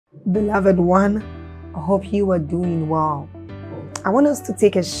Beloved one, I hope you are doing well. I want us to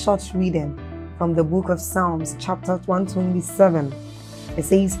take a short reading from the book of Psalms, chapter 127. It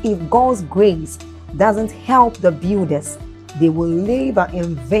says, if God's grace doesn't help the builders, they will labor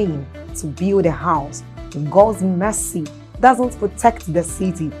in vain to build a house. If God's mercy doesn't protect the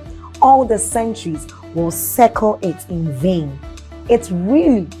city, all the centuries will circle it in vain. It's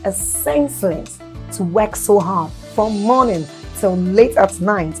really senseless to work so hard from morning till late at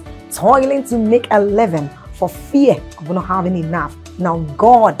night, toiling to make a living for fear of not having enough. Now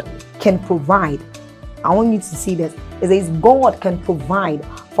God can provide. I want you to see this. It says God can provide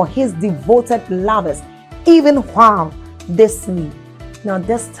for his devoted lovers even while they sleep. Now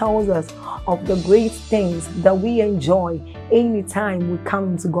this tells us of the great things that we enjoy anytime we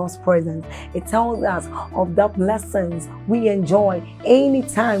come into God's presence. It tells us of the blessings we enjoy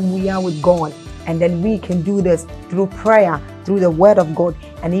anytime we are with God. And then we can do this through prayer, through the word of God,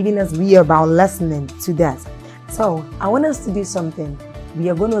 and even as we are about listening to that. So I want us to do something. We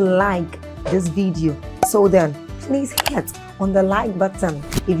are going to like this video. So then please hit on the like button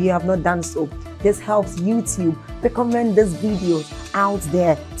if you have not done so. This helps YouTube recommend these videos out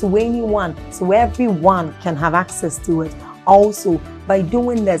there to anyone, so everyone can have access to it. Also, by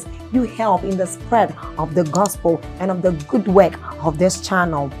doing this, you help in the spread of the gospel and of the good work of this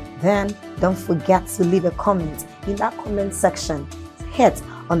channel. Then don't forget to leave a comment in that comment section. Hit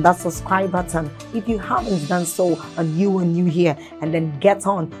on that subscribe button if you haven't done so and you are new here, and then get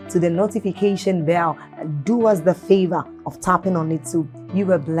on to the notification bell and do us the favor of tapping on it too.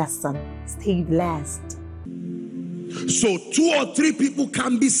 You are blessed. Stay blessed. So 2 or 3 people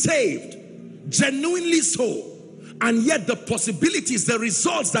can be saved, genuinely so, and yet the possibilities, the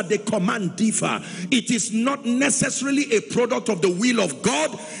results that they command differ. It is not necessarily a product of the will of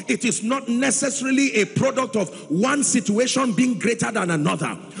God. It is not necessarily a product of one situation being greater than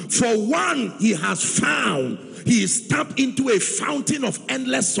another. For one, he has found, he is tapped into a fountain of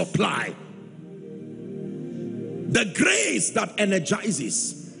endless supply. The grace that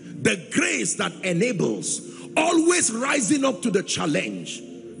energizes, the grace that enables, always rising up to the challenge,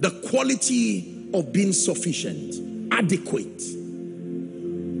 the quality of being sufficient, adequate.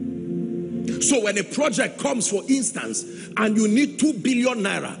 So when a project comes, for instance, and you need 2 billion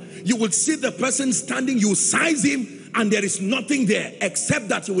naira, you will see the person standing, you size him, and there is nothing there except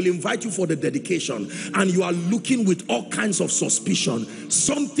that he will invite you for the dedication, and you are looking with all kinds of suspicion.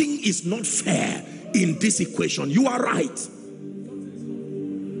 Something is not fair in this equation. You are right,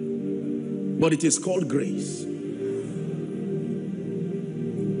 but it is called grace.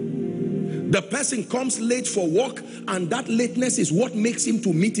 The person comes late for work, and that lateness is what makes him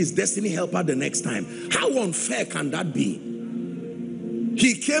to meet his destiny helper the next time. How unfair can that be?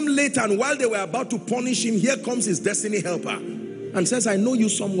 He came late, and while they were about to punish him, here comes his destiny helper and says, I know you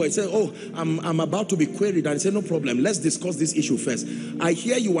somewhere. He said, oh, I'm about to be queried. And he said, no problem, let's discuss this issue first. I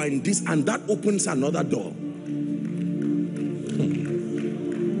hear you are in this, and that opens another door.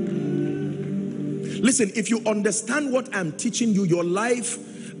 Listen, if you understand what I'm teaching you, your life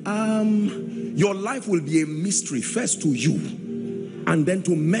will be a mystery, first to you and then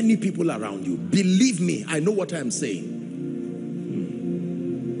to many people around you. Believe me, I know what I'm saying.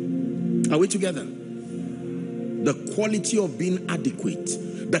 Are we together? The quality of being adequate,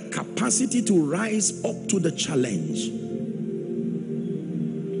 the capacity to rise up to the challenge,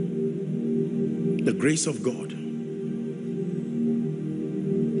 the grace of God.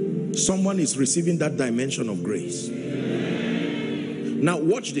 Someone is receiving that dimension of grace. Now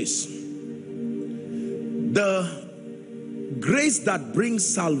watch this. The grace that brings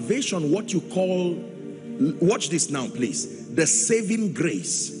salvation, what you call, watch this now please, the saving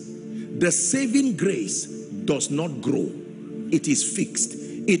grace. The saving grace does not grow. It is fixed.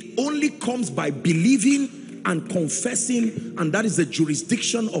 It only comes by believing and confessing, and that is the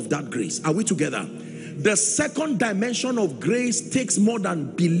jurisdiction of that grace. Are we together? The second dimension of grace takes more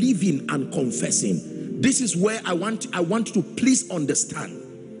than believing and confessing. This is where I want to please understand.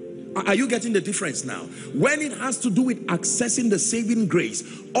 Are you getting the difference now? When it has to do with accessing the saving grace,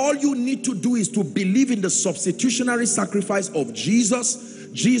 all you need to do is to believe in the substitutionary sacrifice of Jesus,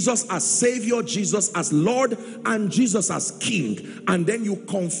 Jesus as Savior, Jesus as Lord, and Jesus as King. And then you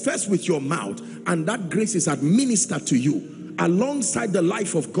confess with your mouth, and that grace is administered to you alongside the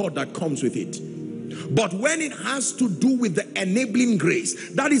life of God that comes with it. But when it has to do with the enabling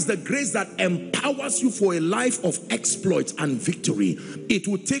grace, that is the grace that empowers you for a life of exploits and victory, it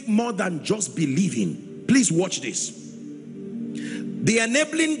will take more than just believing. Please watch this. The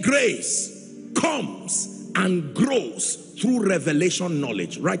enabling grace comes and grows through revelation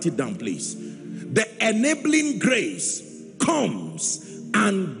knowledge. Write it down, please. The enabling grace comes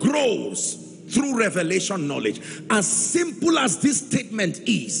and grows through revelation knowledge. As simple as this statement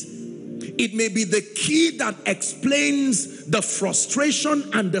is, it may be the key that explains the frustration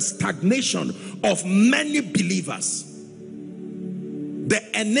and the stagnation of many believers. The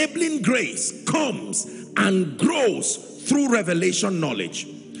enabling grace comes and grows through revelation knowledge.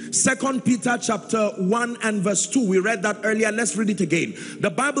 2 Peter chapter 1 and verse 2, we read that earlier. Let's read it again. The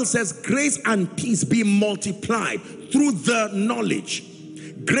Bible says, grace and peace be multiplied through the knowledge.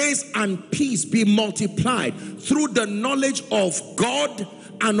 Grace and peace be multiplied through the knowledge of God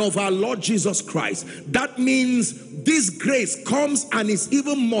and of our Lord Jesus Christ. That means this grace comes and is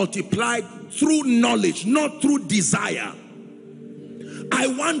even multiplied through knowledge, not through desire. I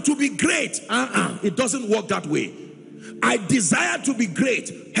want to be great. It doesn't work that way. I desire to be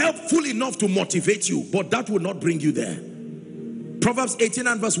great, helpful enough to motivate you, but that will not bring you there. Proverbs 18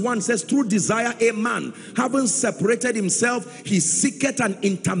 and verse 1 says, through desire a man, having separated himself, he seeketh and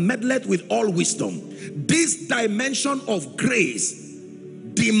intermeddleth with all wisdom. This dimension of grace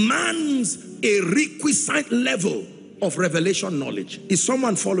demands a requisite level of revelation knowledge. Is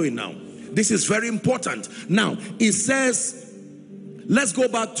someone following now? This is very important. Now, it says, let's go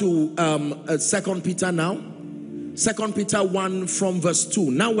back to 2 Peter now. 2 Peter 1 from verse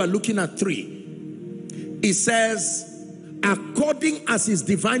 2. Now we're looking at 3. It says, according as his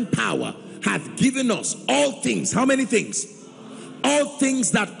divine power hath given us all things. How many things? All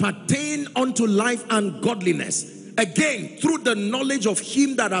things that pertain unto life and godliness. Again, through the knowledge of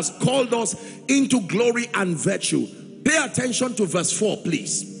him that has called us into glory and virtue. Pay attention to verse 4,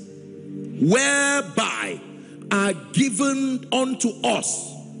 please. Whereby are given unto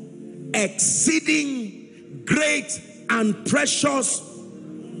us exceeding great and precious.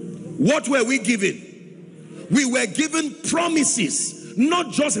 What were we given? We were given promises,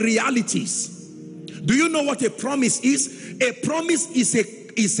 not just realities. Do you know what a promise is? A promise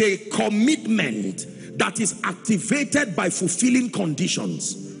is a commitment that is activated by fulfilling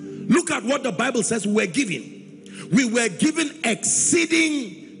conditions. Look at what the Bible says we were given. We were given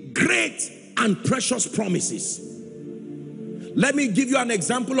exceeding great and precious promises. Let me give you an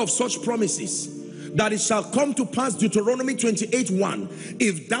example of such promises. That it shall come to pass, Deuteronomy 28:1,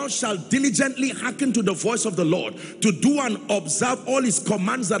 if thou shalt diligently hearken to the voice of the Lord, to do and observe all his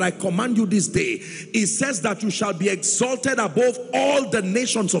commands that I command you this day, it says that you shall be exalted above all the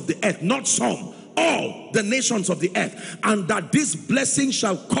nations of the earth, not some, all the nations of the earth, and that this blessing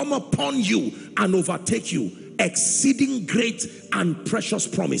shall come upon you and overtake you. Exceeding great and precious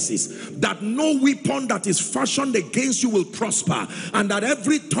promises, that no weapon that is fashioned against you will prosper, and that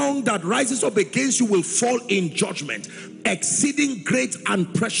every tongue that rises up against you will fall in judgment. Exceeding great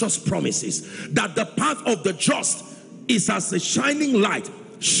and precious promises, that the path of the just is as a shining light,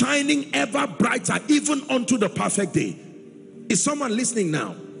 shining ever brighter even unto the perfect day. Is someone listening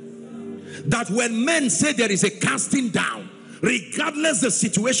now? That when men say there is a casting down, regardless the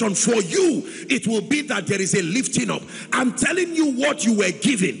situation, for you it will be that there is a lifting up. I'm telling you what you were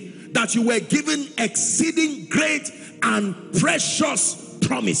given, that you were given exceeding great and precious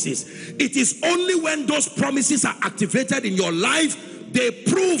promises. It is only when those promises are activated in your life, they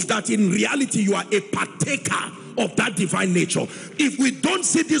prove that in reality you are a partaker of that divine nature. If we don't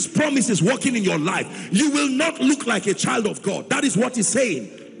see these promises working in your life, you will not look like a child of God. That is what he's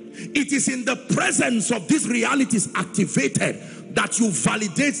saying. It is in the presence of these realities activated that you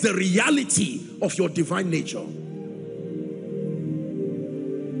validate the reality of your divine nature.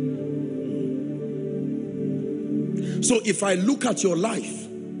 So if I look at your life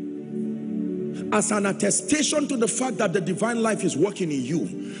as an attestation to the fact that the divine life is working in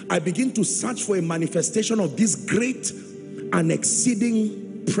you, I begin to search for a manifestation of these great and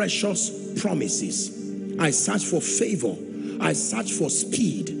exceeding precious promises. I search for favor. I search for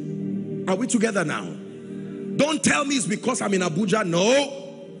speed. Are we together now? Don't tell me it's because I'm in Abuja.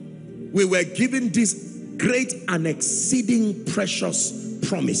 No. We were given these great and exceeding precious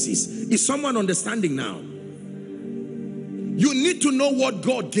promises. Is someone understanding now? You need to know what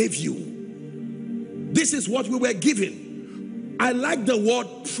God gave you. This is what we were given. I like the word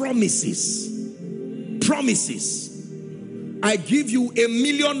promises. Promises. I give you ₦1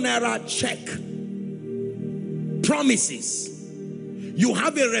 million check. Promises. You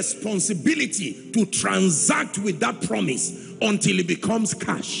have a responsibility to transact with that promise until it becomes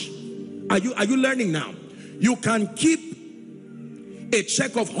cash. Are you learning now? You can keep a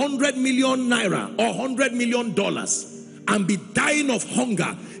check of 100 million naira or $100 million and be dying of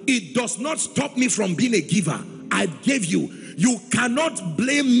hunger. It does not stop me from being a giver. I gave you. You cannot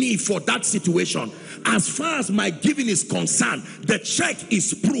blame me for that situation. As far as my giving is concerned, the check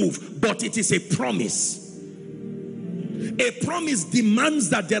is proof, but it is a promise. A promise demands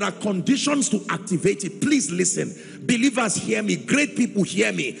that there are conditions to activate it. Please listen. Believers, hear me. Great people,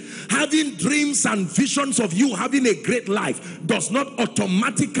 hear me. Having dreams and visions of you having a great life does not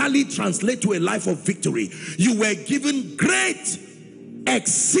automatically translate to a life of victory. You were given great,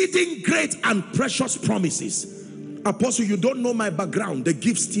 exceeding great and precious promises. Apostle, you don't know my background. The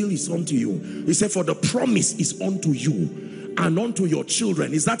gift still is unto you. He said, for the promise is unto you and unto your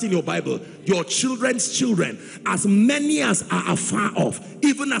children. Is that in your Bible? Your children's children, as many as are afar off,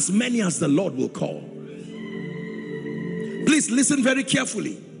 even as many as the Lord will call. Please listen very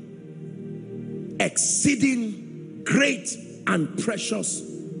carefully. Exceeding great and precious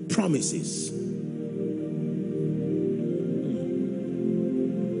promises.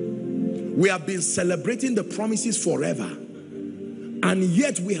 We have been celebrating the promises forever, and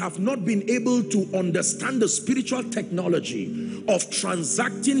yet we have not been able to understand the spiritual technology of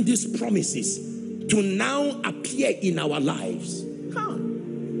transacting these promises to now appear in our lives.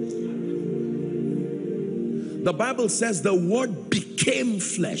 The Bible says the word became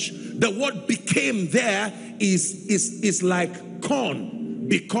flesh. The word became there is like corn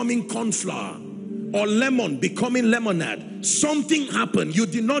becoming corn flour, or lemon becoming lemonade. Something happened. You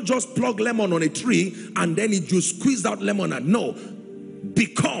did not just plug lemon on a tree and then you squeezed out lemonade. No.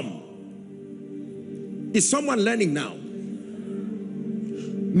 Become. Is someone learning now?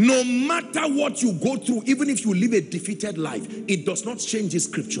 No matter what you go through, even if you live a defeated life, it does not change this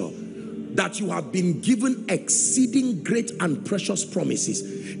scripture that you have been given exceeding great and precious promises.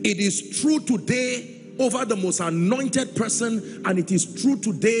 It is true today over the most anointed person, and it is true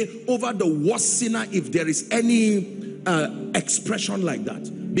today over the worst sinner, if there is any expression like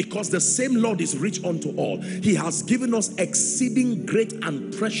that, because the same Lord is rich unto all. He has given us exceeding great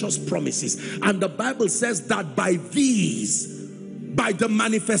and precious promises, and the Bible says that by these, by the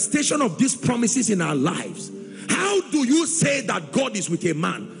manifestation of these promises in our lives, how do you say that God is with a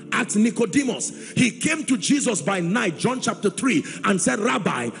man? Ask Nicodemus. He came to Jesus by night, John chapter 3, and said,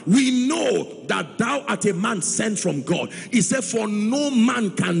 Rabbi, we know that thou art a man sent from God. He said, for no man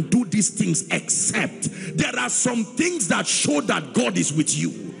can do these things except. There are some things that show that God is with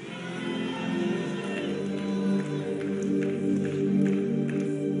you.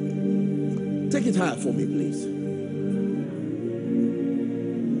 Take it higher for me, please.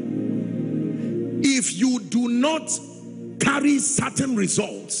 If you do not carry certain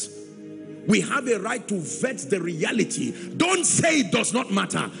results, we have a right to vet the reality. Don't say it does not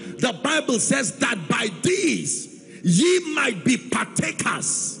matter. The Bible says that by these ye might be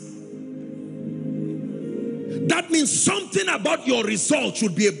partakers. That means something about your results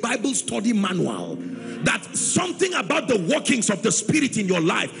should be a Bible study manual. That something about the workings of the Spirit in your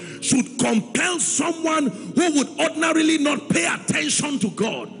life should compel someone who would ordinarily not pay attention to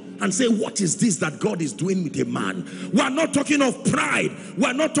God and say, what is this that God is doing with a man? We are not talking of pride. We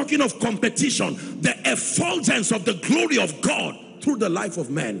are not talking of competition. The effulgence of the glory of God through the life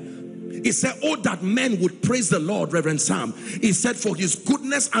of men. He said, oh, that men would praise the Lord, Reverend Sam. He said, for his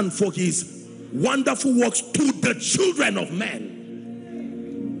goodness and for his wonderful works to the children of men.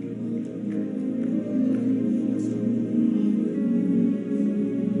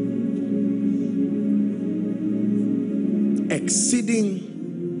 Exceeding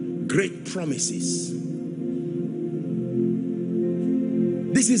great promises.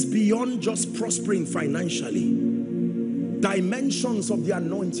 This is beyond just prospering financially. Dimensions of the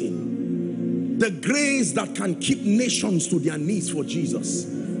anointing. The grace that can keep nations to their knees for Jesus.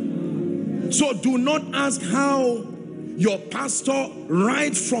 So do not ask how your pastor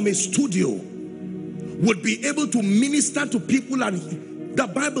right from a studio would be able to minister to people. And the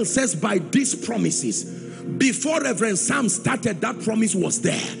Bible says by these promises, before Reverend Sam started, that promise was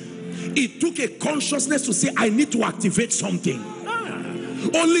there. It took a consciousness to say, I need to activate something.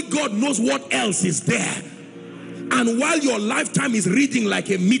 Only God knows what else is there. And while your lifetime is reading like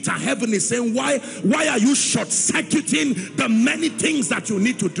a meter, heaven is saying, why are you short-circuiting the many things that you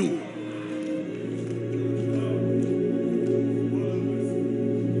need to do?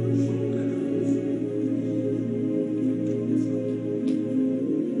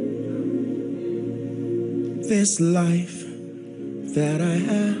 This life that I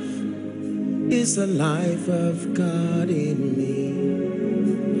have is the life of God in me.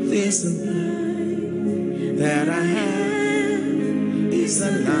 This life that I have is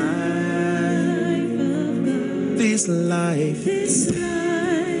the life of God. This life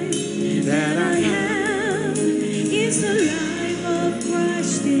that I have is the life of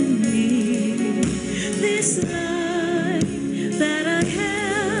Christ in me. This life that I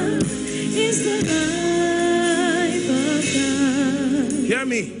have is the life of God. Hear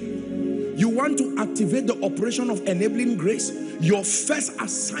me. You want want to activate the operation of enabling grace, your first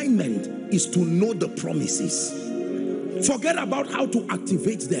assignment is to know the promises. Forget about how to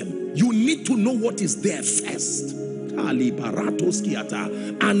activate them. You need to know what is there first. And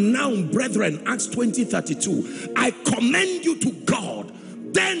now, brethren, Acts 20:32, I commend you to God,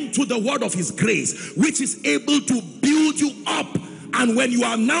 then to the word of his grace, which is able to build you up. And when you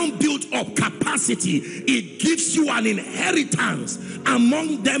are now built up capacity, it gives you an inheritance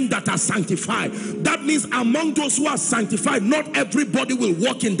among them that are sanctified. That means among those who are sanctified, not everybody will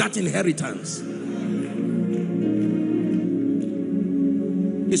walk in that inheritance.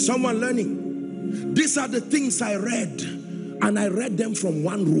 Is someone learning? These are the things I read, and I read them from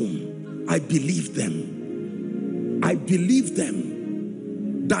one room. I believed them. I believed them.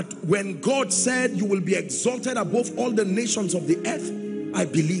 That when God said you will be exalted above all the nations of the earth, I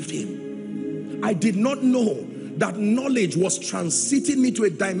believed him. I did not know that knowledge was transiting me to a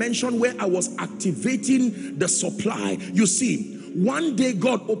dimension where I was activating the supply. You see, one day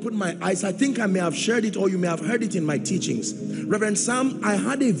God opened my eyes. I think I may have shared it, or you may have heard it in my teachings. Reverend Sam, I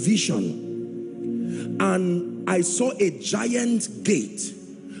had a vision, and I saw a giant gate,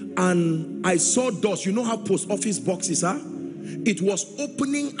 and I saw doors. You know how post office boxes are? It was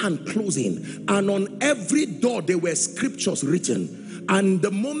opening and closing, and on every door there were scriptures written, and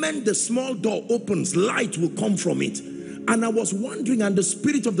the moment the small door opens, light will come from it. And I was wondering, and the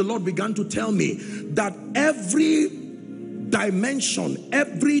Spirit of the Lord began to tell me that every dimension,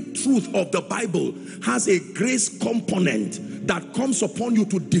 every truth of the Bible has a grace component that comes upon you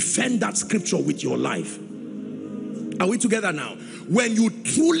to defend that scripture with your life. Are we together now? When you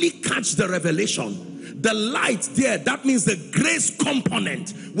truly catch the revelation, the light there, that means the grace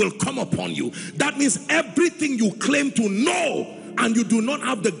component will come upon you. That means everything you claim to know and you do not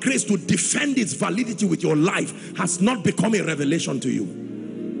have the grace to defend its validity with your life has not become a revelation to you.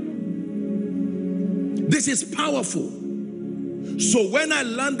 This is powerful. So when I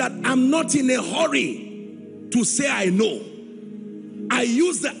learned that I'm not in a hurry to say I know, I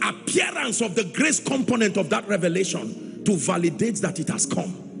use the appearance of the grace component of that revelation to validate that it has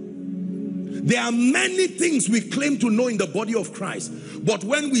come. There are many things we claim to know in the body of Christ, but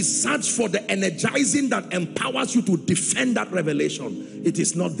when we search for the energizing that empowers you to defend that revelation, it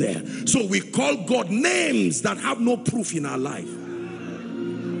is not there. So we call God names that have no proof in our life.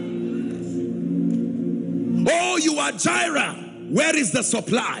 Oh, you are Jireh. Where is the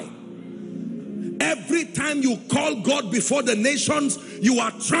supply? Every time you call God before the nations, you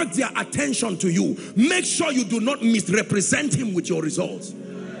attract their attention to you. Make sure you do not misrepresent him with your results.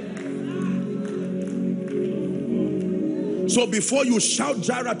 So before you shout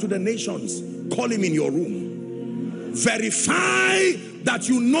Jireh to the nations, call him in your room. Verify that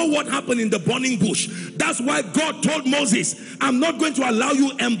you know what happened in the burning bush. That's why God told Moses, I'm not going to allow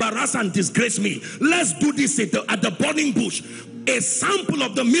you embarrass and disgrace me. Let's do this at the burning bush. A sample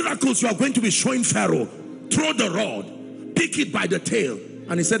of the miracles you are going to be showing Pharaoh. Throw the rod, pick it by the tail.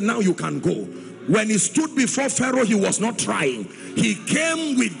 And he said, now you can go. When he stood before Pharaoh, he was not trying. He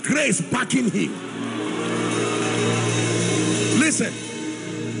came with grace backing him. Listen,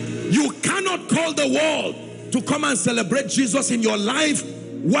 you cannot call the world to come and celebrate Jesus in your life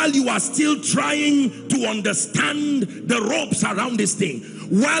while you are still trying to understand the ropes around this thing.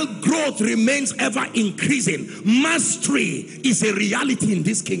 While growth remains ever increasing, mastery is a reality in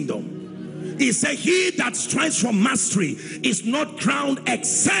this kingdom. He said, he that strives for mastery is not crowned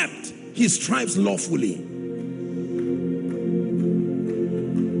except he strives lawfully.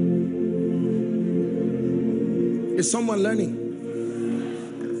 Is someone learning?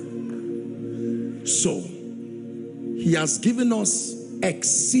 So, he has given us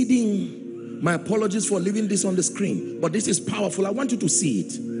exceeding, my apologies for leaving this on the screen, but this is powerful. I want you to see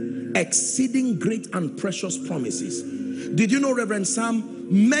it. Exceeding great and precious promises. Did you know, Reverend Sam,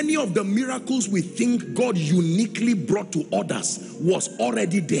 many of the miracles we think God uniquely brought to others was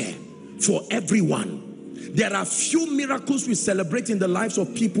already there for everyone. There are few miracles we celebrate in the lives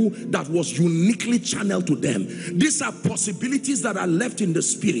of people that was uniquely channeled to them. These are possibilities that are left in the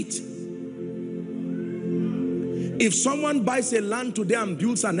spirit. If someone buys a land today and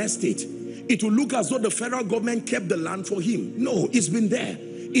builds an estate, it will look as though the federal government kept the land for him. No, it's been there.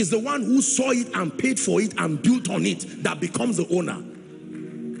 It's the one who saw it and paid for it and built on it that becomes the owner.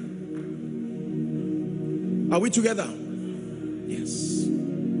 Are we together? Yes.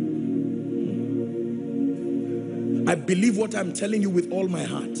 I believe what I'm telling you with all my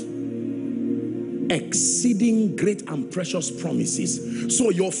heart. Exceeding great and precious promises. So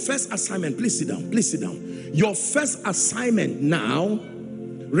your first assignment, please sit down, please sit down. Your first assignment now,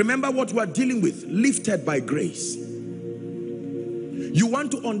 remember what we are dealing with, lifted by grace. You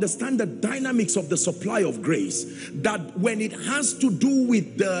want to understand the dynamics of the supply of grace, that when it has to do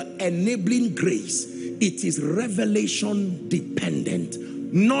with the enabling grace, it is revelation dependent,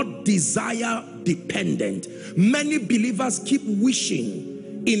 not desire dependent. Many believers keep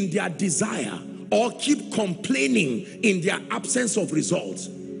wishing in their desire or keep complaining in their absence of results.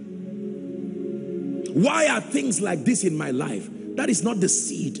 Why are things like this in my life? That is not the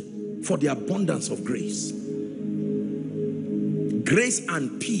seed for the abundance of grace. Grace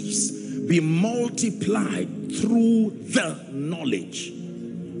and peace be multiplied through the knowledge.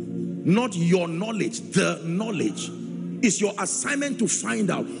 Not your knowledge, the knowledge. It's your assignment to find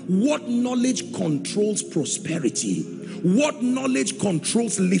out what knowledge controls prosperity. What knowledge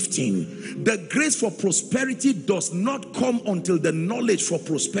controls lifting. The grace for prosperity does not come until the knowledge for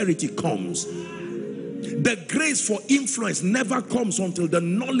prosperity comes. The grace for influence never comes until the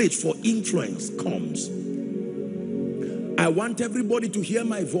knowledge for influence comes. I want everybody to hear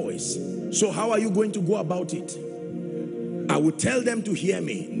my voice. So how are you going to go about it? I will tell them to hear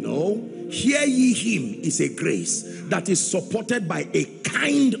me. No. Hear ye him is a grace that is supported by a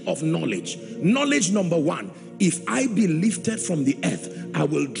kind of knowledge. Knowledge number one. If I be lifted from the earth, I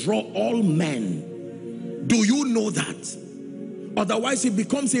will draw all men. Do you know that? Otherwise it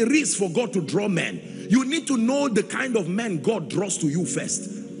becomes a risk for God to draw men. You need to know the kind of men God draws to you first.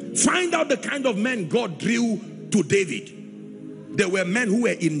 Find out the kind of men God drew to David. There were men who were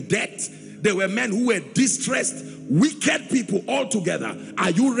in debt. There were men who were distressed, wicked people all together.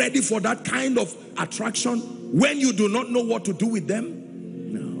 Are you ready for that kind of attraction when you do not know what to do with them?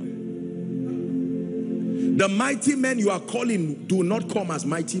 No. The mighty men you are calling do not come as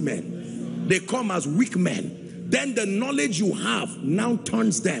mighty men. They come as weak men. Then the knowledge you have now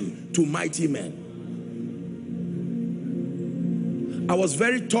turns them to mighty men. I was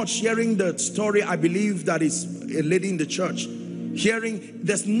very touched hearing the story, I believe that is a lady in the church. Hearing,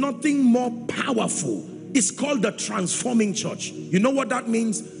 there's nothing more powerful. It's called the transforming church. You know what that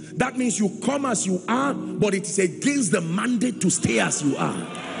means? That means you come as you are, but it is against the mandate to stay as you are.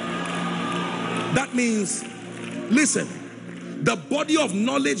 That means, listen, the body of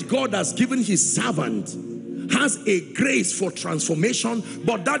knowledge God has given his servant has a grace for transformation,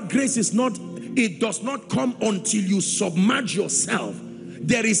 but that grace is not, it does not come until you submerge yourself.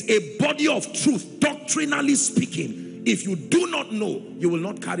 There is a body of truth, doctrinally speaking. If you do not know, you will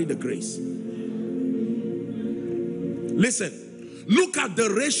not carry the grace. Listen, look at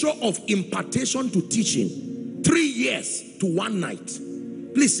the ratio of impartation to teaching. 3 years to 1 night.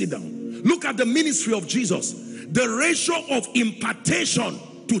 Please sit down. Look at the ministry of Jesus. The ratio of impartation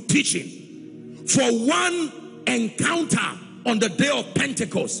to teaching. For one encounter on the day of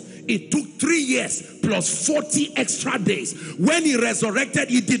Pentecost, it took 3 years plus 40 extra days. When he resurrected,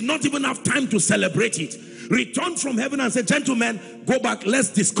 he did not even have time to celebrate it. Returned from heaven and said, gentlemen, go back, let's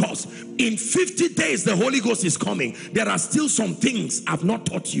discuss. In 50 days, the Holy Ghost is coming. There are still some things I've not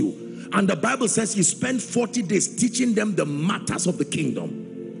taught you. And the Bible says he spent 40 days teaching them the matters of the kingdom.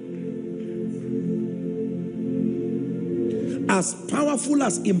 As powerful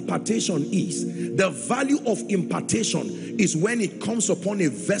as impartation is, the value of impartation is when it comes upon a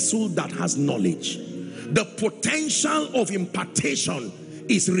vessel that has knowledge. The potential of impartation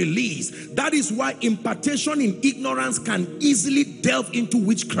is released. That is why impartation in ignorance can easily delve into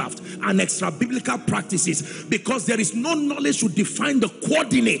witchcraft and extra biblical practices, because there is no knowledge to define the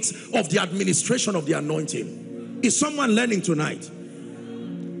coordinates of the administration of the anointing. Is someone learning tonight?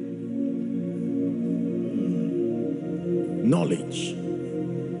 Knowledge.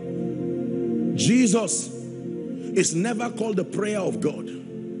 Jesus is never called the prayer of God.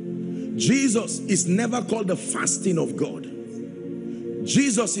 Jesus is never called the fasting of God.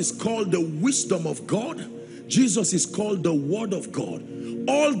 Jesus is called the wisdom of God. Jesus is called the word of God.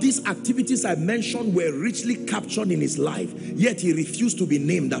 All these activities I mentioned were richly captured in his life, yet he refused to be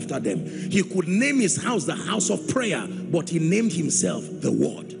named after them. He could name his house the house of prayer, but he named himself the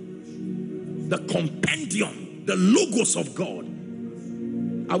word, the compendium, the logos of God.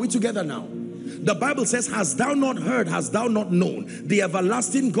 Are we together now? The Bible says, hast thou not heard, hast thou not known, the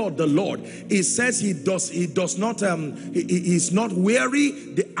everlasting God, the Lord. It says he's not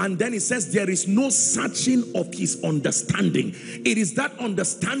weary. And then it says there is no searching of his understanding. It is that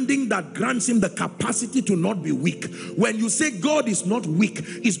understanding that grants him the capacity to not be weak. When you say God is not weak,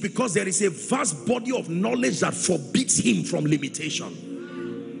 it's because there is a vast body of knowledge that forbids him from limitation.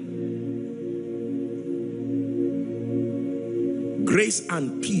 Grace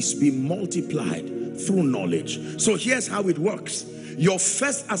and peace be multiplied through knowledge. So here's how it works. Your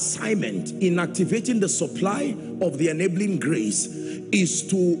first assignment in activating the supply of the enabling grace is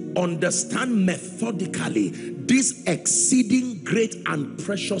to understand methodically these exceeding great and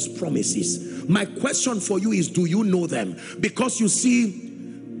precious promises. My question for you is, do you know them? Because you see,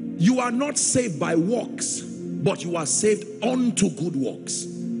 you are not saved by works, but you are saved unto good works.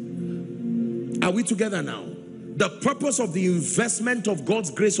 Are we together now? The purpose of the investment of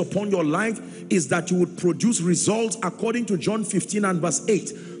God's grace upon your life is that you would produce results according to John 15 and verse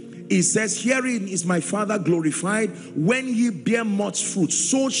 8. It says, herein is my Father glorified, when ye bear much fruit,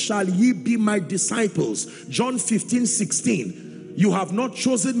 so shall ye be my disciples. John 15, 16. You have not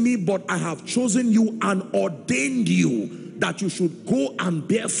chosen me, but I have chosen you and ordained you that you should go and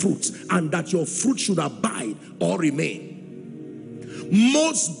bear fruit, and that your fruit should abide or remain.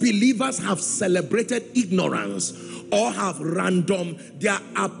 Most believers have celebrated ignorance or have random their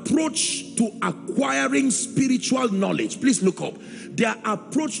approach to acquiring spiritual knowledge. Please look up. Their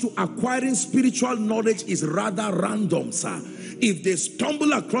approach to acquiring spiritual knowledge is rather random, sir. If they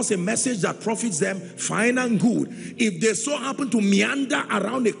stumble across a message that profits them, fine and good. If they so happen to meander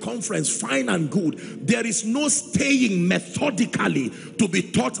around a conference, fine and good. There is no staying methodically to be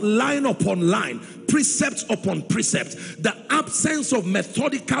taught line upon line, precept upon precept. The absence of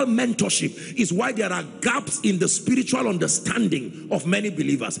methodical mentorship is why there are gaps in the spiritual understanding of many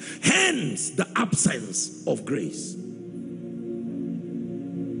believers. Hence, the absence of grace.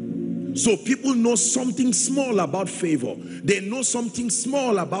 So people know something small about favor. They know something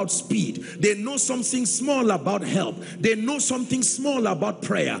small about speed. They know something small about help. They know something small about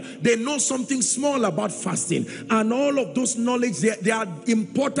prayer. They know something small about fasting. And all of those knowledge, they are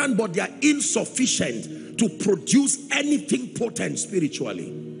important, but they are insufficient to produce anything potent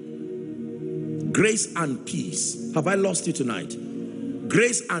spiritually. Grace and peace. Have I lost you tonight?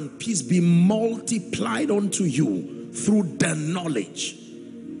 Grace and peace be multiplied unto you through the knowledge,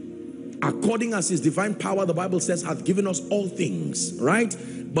 according as his divine power, the Bible says, hath given us all things, right?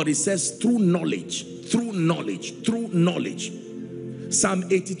 But it says through knowledge, through knowledge, through knowledge. Psalm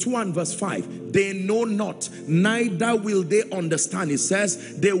 82 and verse 5, they know not, neither will they understand. It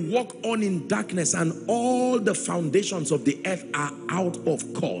says, they walk on in darkness, and all the foundations of the earth are out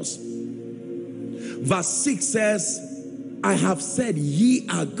of course. Verse 6 says, I have said, ye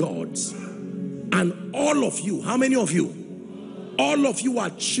are gods, and all of you, how many of you? All of you are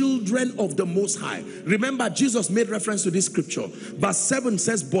children of the Most High. Remember, Jesus made reference to this scripture. Verse 7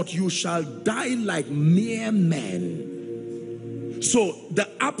 says, but you shall die like mere men. So the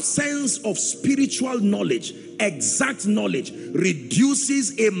absence of spiritual knowledge, exact knowledge,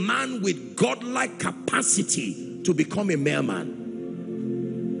 reduces a man with godlike capacity to become a mere man.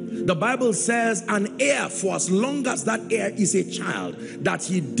 The Bible says, an heir, for as long as that heir is a child, that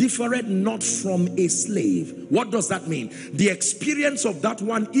he differeth not from a slave. What does that mean? The experience of that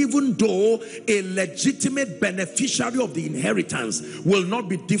one, even though a legitimate beneficiary of the inheritance, will not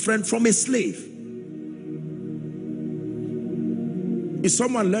be different from a slave. Is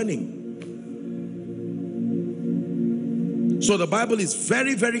someone learning? So the Bible is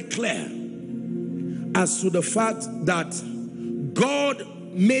very, very clear as to the fact that God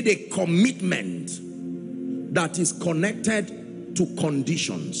made a commitment that is connected to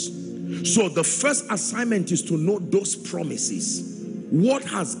conditions. So the first assignment is to know those promises. What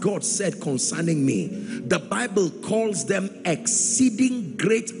has God said concerning me? The Bible calls them exceeding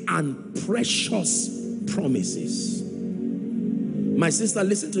great and precious promises. My sister,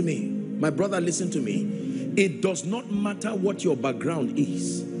 listen to me. My brother, listen to me. It does not matter what your background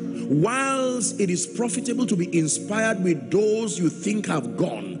is. Whilst it is profitable to be inspired with those you think have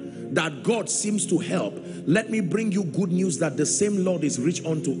gone, that God seems to help, let me bring you good news that the same Lord is rich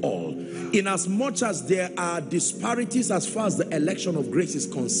unto all. In as much as there are disparities as far as the election of grace is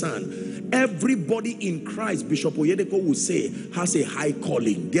concerned, everybody in Christ, Bishop Oyedepo will say, has a high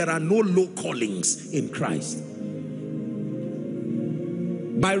calling. There are no low callings in Christ.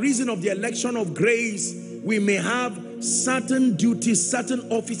 By reason of the election of grace, we may have certain duties,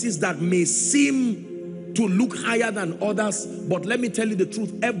 certain offices that may seem to look higher than others, but let me tell you the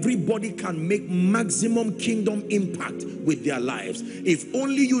truth, everybody can make maximum kingdom impact with their lives. If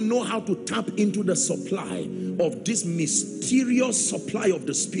only you know how to tap into the supply of this mysterious supply of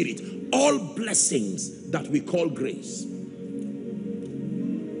the Spirit, all blessings that we call grace.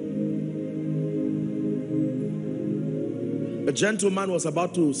 A gentleman was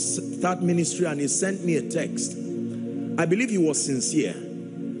about to start ministry and he sent me a text. I believe he was sincere,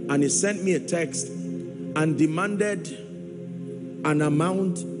 and he sent me a text and demanded an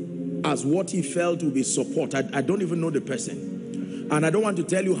amount as what he felt would be support. I don't even know the person, and I don't want to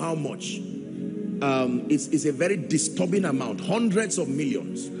tell you how much. It's a very disturbing amount, hundreds of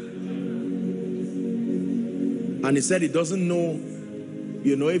millions. And he said he doesn't know,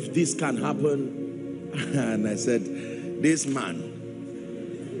 you know, if this can happen. And I said, this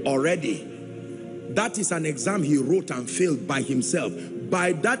man already, that is an exam he wrote and failed by himself.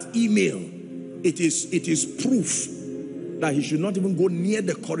 By that email, it is proof that he should not even go near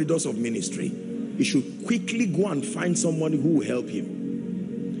the corridors of ministry. He should quickly go and find someone who will help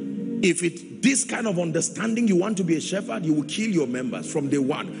him. If this kind of understanding, you want to be a shepherd, you will kill your members from day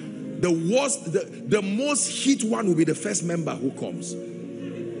one. The worst, the most hit one will be the first member who comes.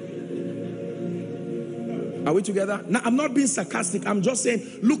 Are we together? Now, I'm not being sarcastic. I'm just saying,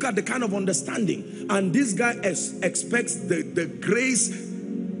 look at the kind of understanding. And this guy expects the grace.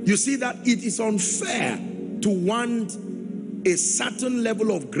 You see that it is unfair to want a certain level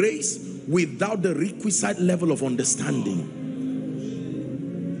of grace without the requisite level of understanding.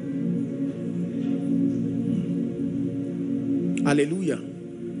 Hallelujah.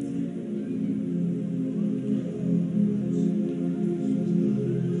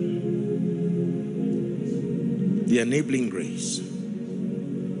 The enabling grace.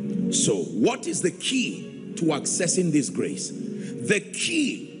 So, what is the key to accessing this grace? The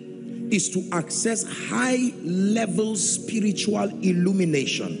key is to access high-level spiritual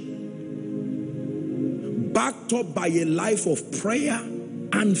illumination, backed up by a life of prayer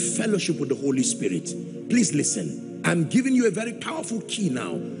and fellowship with the Holy Spirit. Please listen. I'm giving you a very powerful key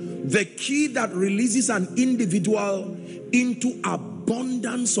now. The key that releases an individual into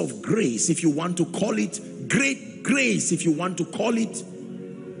abundance of grace, if you want to call it, great grace, if you want to call it,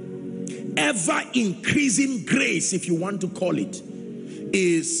 ever increasing grace, if you want to call it,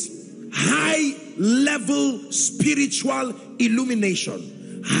 is high level spiritual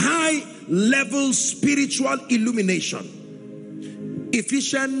illumination. High level spiritual illumination.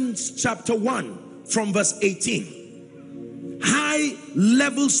 Ephesians chapter 1 from verse 18. High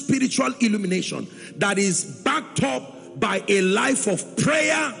level spiritual illumination that is backed up by a life of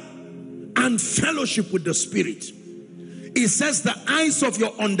prayer and fellowship with the Spirit. It says the eyes of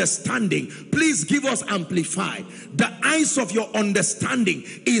your understanding, please give us amplified. The eyes of your understanding,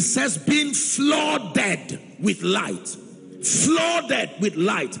 it says being flooded with light. Flooded with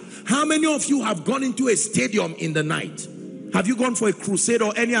light. How many of you have gone into a stadium in the night? Have you gone for a crusade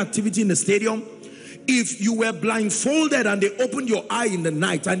or any activity in the stadium? If you were blindfolded and they opened your eye in the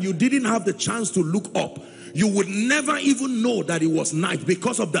night and you didn't have the chance to look up, you would never even know that it was night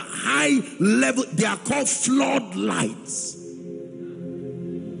because of the high level. They are called floodlights.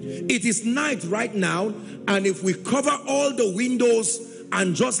 It is night right now, and if we cover all the windows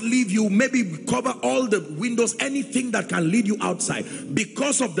and just leave you, maybe cover all the windows, anything that can lead you outside,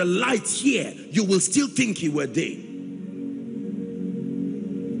 because of the light here, you will still think you were day.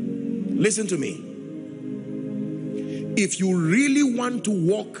 Listen to me. If you really want to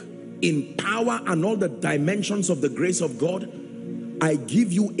walk in power and all the dimensions of the grace of God, I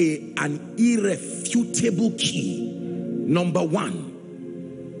give you an irrefutable key. Number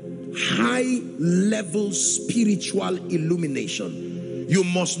one, high level spiritual illumination. You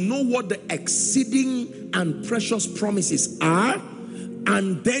must know what the exceeding and precious promises are,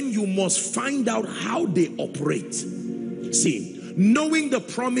 and then you must find out how they operate. See, knowing the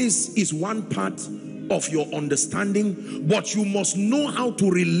promise is one part of your understanding, but you must know how to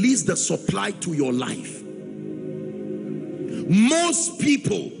release the supply to your life. Most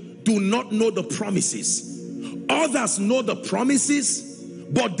people do not know the promises. Others know the promises,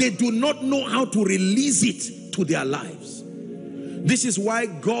 but they do not know how to release it to their lives. This is why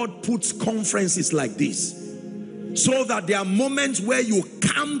God puts conferences like this, so that there are moments where you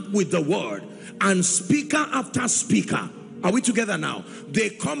camp with the word, and speaker after speaker, are we together now? They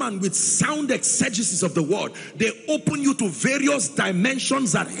come and with sound exegesis of the word, they open you to various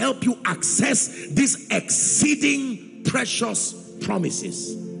dimensions that help you access these exceeding precious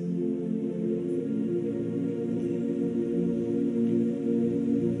promises.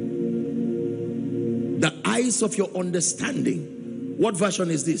 The eyes of your understanding. What version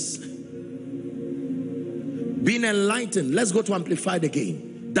is this? Being enlightened. Let's go to Amplified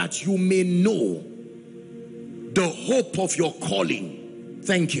again. That you may know the hope of your calling.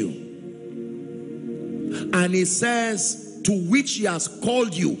 Thank you. And it says, to which he has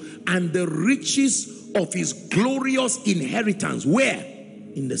called you, and the riches of his glorious inheritance. Where?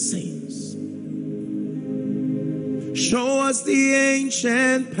 In the saints. Show us the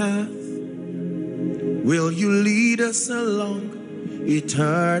ancient path. Will you lead us along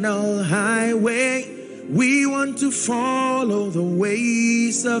eternal highway? We want to follow the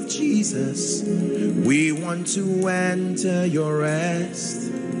ways of Jesus. We want to enter your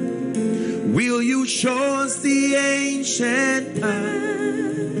rest. Will you show us the ancient path?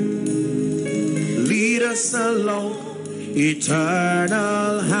 Lead us along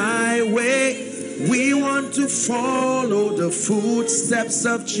eternal highway. We want to follow the footsteps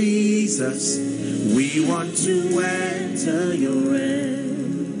of Jesus. We want to enter your rest.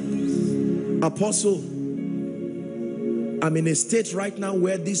 Apostle, I'm in a state right now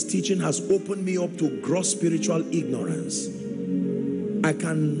where this teaching has opened me up to gross spiritual ignorance. I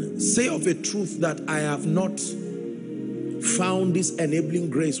can say of a truth that I have not found this enabling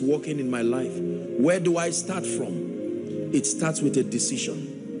grace working in my life. Where do I start from? It starts with a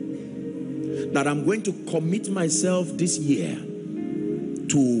decision that I'm going to commit myself this year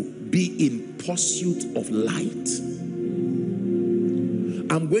to be in pursuit of light.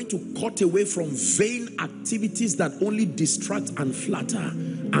 I'm going to cut away from vain activities that only distract and flatter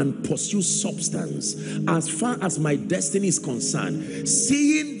and pursue substance as far as my destiny is concerned.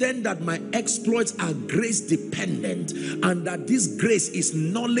 Seeing then that my exploits are grace dependent and that this grace is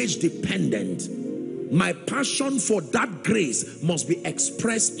knowledge dependent, my passion for that grace must be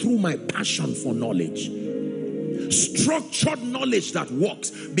expressed through my passion for knowledge. Structured knowledge that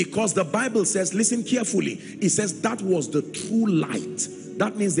works, because the Bible says, listen carefully, it says that was the true light.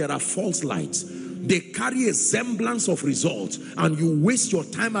 That means there are false lights. They carry a semblance of results, and you waste your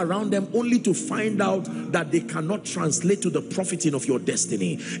time around them only to find out that they cannot translate to the profiting of your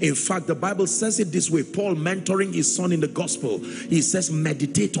destiny. In fact, the Bible says it this way, Paul mentoring his son in the gospel, he says,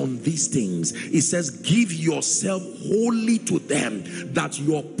 meditate on these things. He says, give yourself wholly to them, that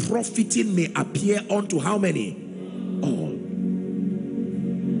your profiting may appear unto how many? All.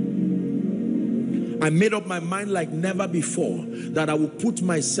 I made up my mind like never before that I will put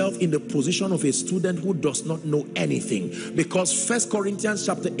myself in the position of a student who does not know anything. Because 1 Corinthians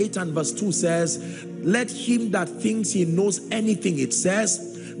chapter 8 and verse 2 says, let him that thinks he knows anything, it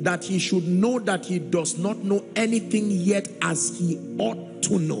says, that he should know that he does not know anything yet as he ought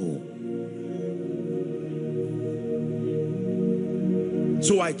to know.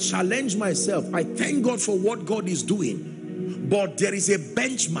 So I challenge myself. I thank God for what God is doing. But there is a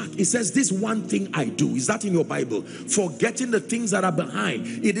benchmark. It says, this one thing I do. Is that in your Bible? Forgetting the things that are behind.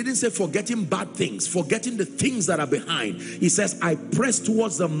 It didn't say forgetting bad things. Forgetting the things that are behind. It says, I press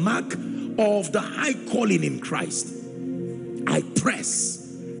towards the mark of the high calling in Christ. I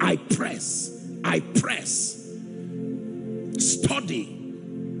press. I press. I press. Study.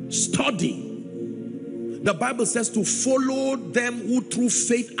 Study. The Bible says to follow them who through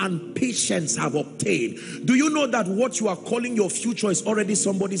faith and patience have obtained. Do you know that what you are calling your future is already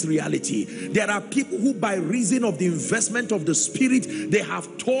somebody's reality? There are people who, by reason of the investment of the Spirit, they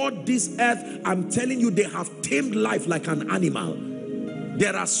have toured this earth. I'm telling you, they have tamed life like an animal.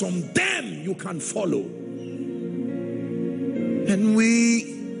 There are some them you can follow. And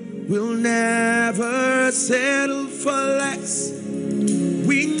we will never settle for less.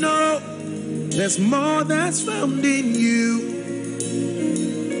 We know there's more that's found in you,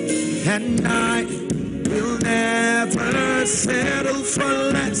 and I will never settle for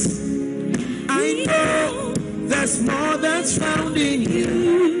less. I know there's more that's found in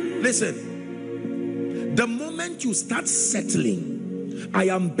you. Listen, the moment you start settling, I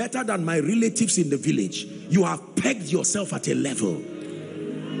am better than my relatives in the village, you have pegged yourself at a level.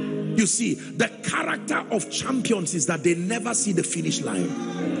 You see, the character of champions is that they never see the finish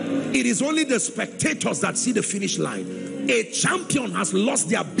line. It is only the spectators that see the finish line. A champion has lost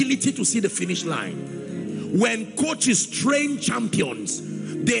the ability to see the finish line. When coaches train champions,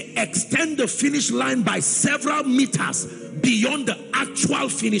 they extend the finish line by several meters beyond the actual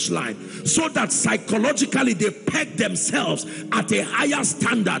finish line, so that psychologically they peg themselves at a higher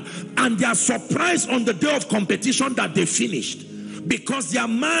standard, and they are surprised on the day of competition that they finished, because their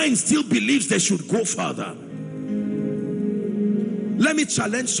mind still believes they should go further. Let me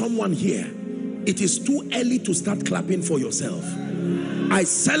challenge someone here. It is too early to start clapping for yourself. I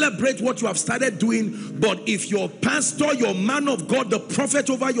celebrate what you have started doing, but if your pastor, your man of God, the prophet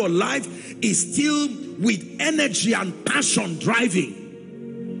over your life is still with energy and passion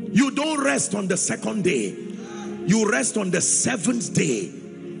driving, you don't rest on the second day. You rest on the seventh day.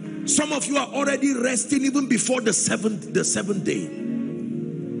 Some of you are already resting even before the seventh day.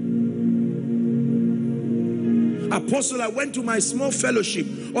 Apostle, I went to my small fellowship.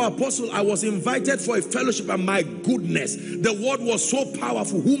 Or Apostle, I was invited for a fellowship, and my goodness, the word was so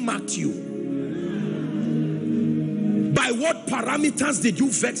powerful. Who marked you? By what parameters did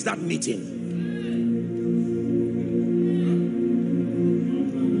you vet that meeting?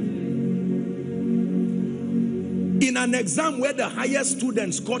 In an exam where the highest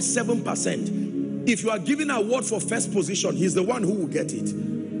student scored 7%, if you are given an award for first position, he's the one who will get it.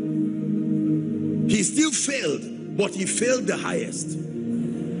 He still failed, but he failed the highest.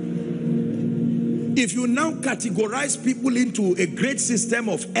 If you now categorize people into a grade system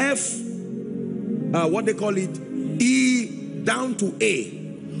of F, what they call it, E down to A,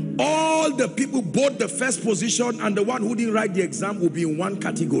 all the people, both the first position and the one who didn't write the exam, will be in one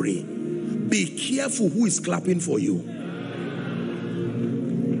category. Be careful who is clapping for you.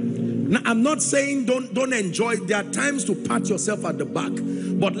 Now, I'm not saying don't enjoy. There are times to pat yourself at the back.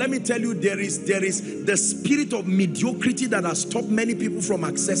 But let me tell you, there is the spirit of mediocrity that has stopped many people from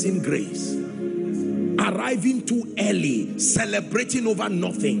accessing grace. Arriving too early, celebrating over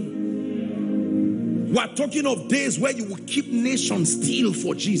nothing. We're talking of days where you will keep nations still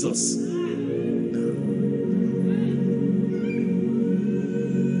for Jesus.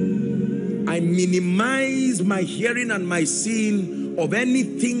 I minimize my hearing and my seeing of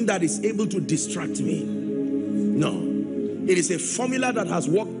anything that is able to distract me. No. It is a formula that has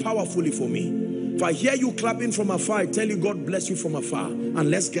worked powerfully for me. If I hear you clapping from afar, I tell you, God bless you from afar, and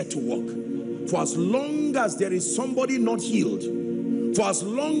let's get to work. For as long as there is somebody not healed, for as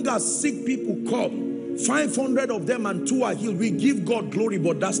long as sick people come, 500 of them and 2 are healed, we give God glory,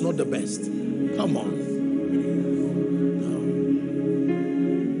 but that's not the best. Come on.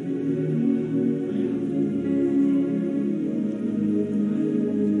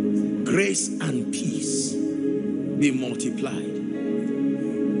 No. Grace and peace be multiplied.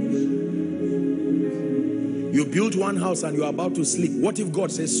 You built one house and you are about to sleep. What if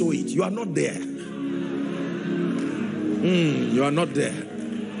God says sow it? You are not there. You are not there.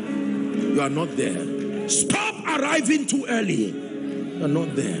 You are not there. Stop arriving too early. You are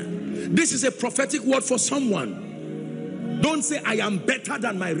not there. This is a prophetic word for someone. Don't say I am better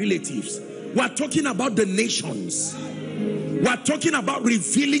than my relatives. We are talking about the nations. We are talking about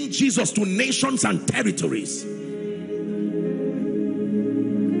revealing Jesus to nations and territories.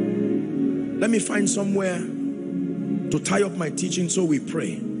 Let me find somewhere to tie up my teaching so we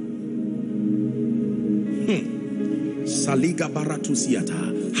pray. Saliga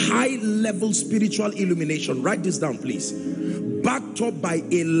baratusiata. High level spiritual illumination. Write this down, please. Backed up by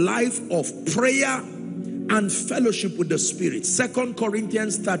a life of prayer and fellowship with the Spirit. 2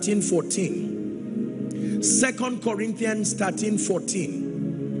 Corinthians 13:14. 2 Corinthians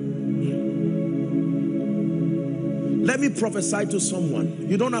 13:14. Let me prophesy to someone.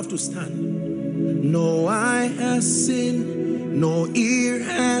 You don't have to stand. No eye has seen, no ear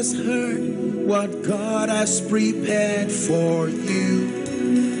has heard what God has prepared for you.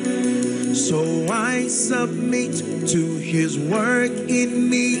 So I submit to his work in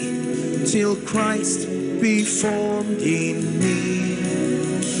me till Christ be formed in me.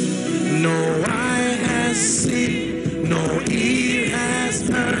 No eye has seen, no ear has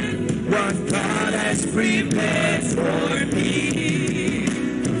heard what God has prepared for me.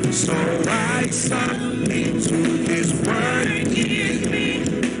 So I submit to his word in me,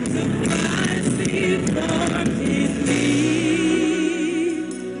 till Christ be formed in me.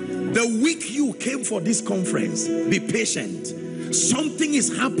 The week you came for this conference, be patient. Something is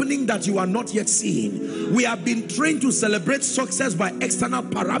happening that you are not yet seeing. We have been trained to celebrate success by external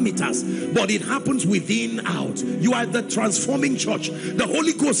parameters, but it happens within, out. You are the transforming church. The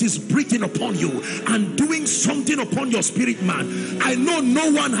Holy Ghost is breathing upon you and doing something upon your spirit, man. I know no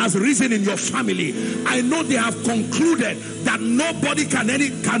one has risen in your family. I know they have concluded that nobody can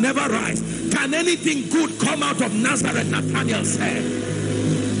ever rise. Can anything good come out of Nazareth? Nathanael said.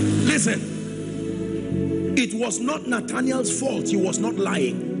 Listen. It was not Nathanael's fault. He was not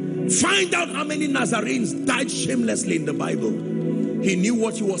lying. Find out how many Nazarenes died shamelessly in the Bible. He knew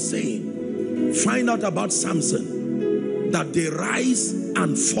what he was saying. Find out about Samson, that they rise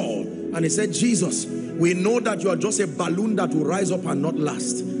and fall. And he said, Jesus, we know that you are just a balloon that will rise up and not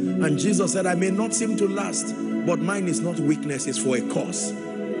last. And Jesus said, I may not seem to last, but mine is not weakness, it's for a cause.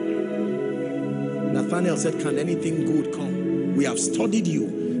 Nathanael said, can anything good come? We have studied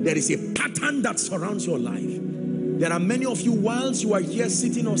you. There is a pattern that surrounds your life. There are many of you, whilst you are here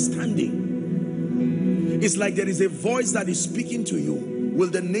sitting or standing, it's like there is a voice that is speaking to you. Will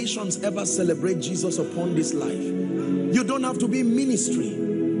the nations ever celebrate Jesus upon this life? You don't have to be in ministry,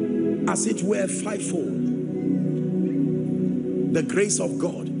 as it were fivefold. The grace of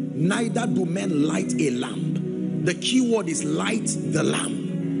God. Neither do men light a lamp. The key word is light the lamp.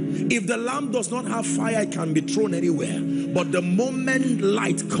 If the lamp does not have fire, it can be thrown anywhere. But the moment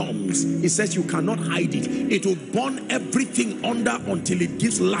light comes, it says you cannot hide it. It will burn everything under until it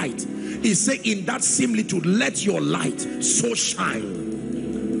gives light. He said in that similitude, let your light so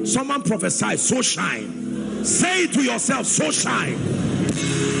shine. Someone prophesy, so shine. Say it to yourself, so shine.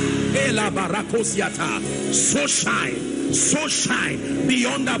 So shine. So shine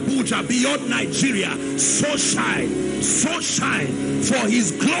beyond Abuja, beyond Nigeria. So shine. so shine for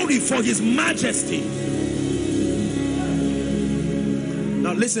his glory, for his majesty.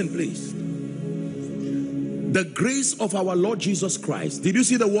 Now listen, please. The grace of our Lord Jesus Christ. Did you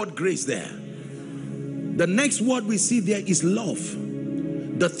see the word grace there? The next word we see there is love.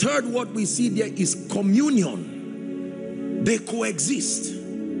 The third word we see there is communion. They coexist.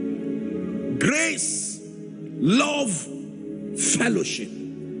 Grace, love, fellowship.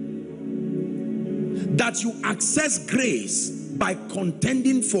 That you access grace by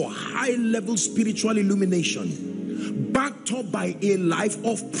contending for high-level spiritual illumination, backed up by a life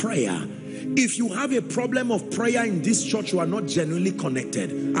of prayer. If you have a problem of prayer in this church, you are not genuinely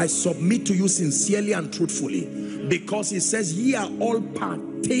connected. I submit to you sincerely and truthfully, because it says, ye are all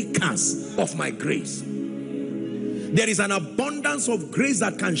partakers of my grace. There is an abundance of grace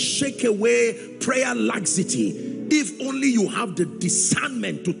that can shake away prayer laxity, if only you have the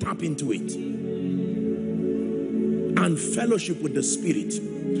discernment to tap into it. And fellowship with the Spirit.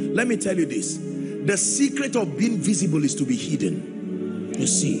 Let me tell you this. The secret of being visible is to be hidden. You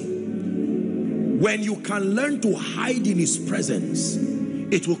see, when you can learn to hide in his presence,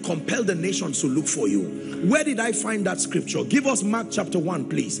 it will compel the nations to look for you. Where did I find that scripture? Give us Mark chapter 1,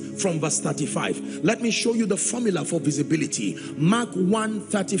 please, from verse 35. Let me show you the formula for visibility. Mark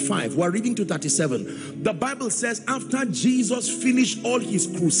 1:35. We're reading to 37. The Bible says, after Jesus finished all his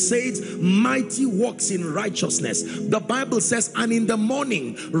crusades, mighty works in righteousness, the Bible says, and in the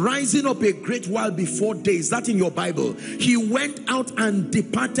morning, rising up a great while before day, is that in your Bible? He went out and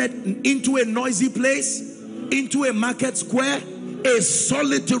departed into a noisy place, into a market square, a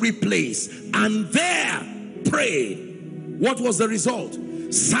solitary place, and there prayed. What was the result?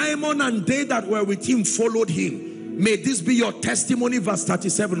 Simon and they that were with him followed him. May this be your testimony. Verse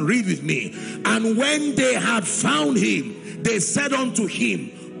 37, read with me. And when they had found him, they said unto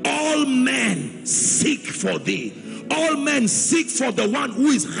him, all men seek for thee. All men seek for the one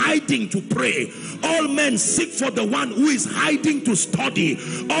who is hiding to pray. All men seek for the one who is hiding to study.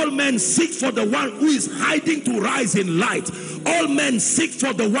 All men seek for the one who is hiding to rise in light. All men seek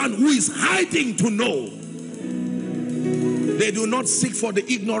for the one who is hiding to know. They do not seek for the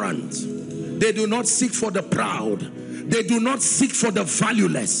ignorant. They do not seek for the proud. They do not seek for the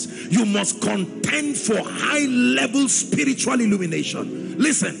valueless. You must contend for high-level spiritual illumination.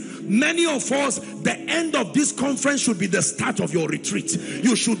 Listen. Many of us, the end of this conference should be the start of your retreat.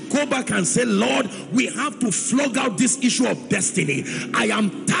 You should go back and say, Lord, we have to flog out this issue of destiny. I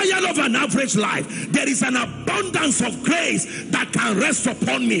am tired of an average life. There is an abundance of grace that can rest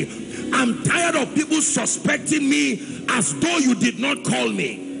upon me. I'm tired of people suspecting me as though you did not call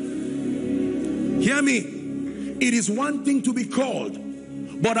me. Hear me. It is one thing to be called,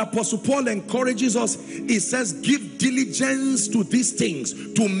 but Apostle Paul encourages us. He says, give diligence to these things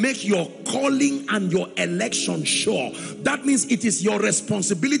to make your calling and your election sure. That means it is your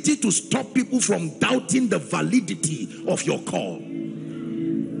responsibility to stop people from doubting the validity of your call.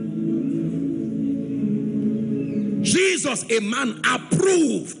 Jesus, a man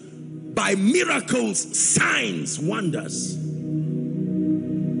approved by miracles, signs, wonders.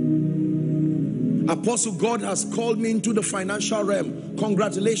 Apostle, God has called me into the financial realm.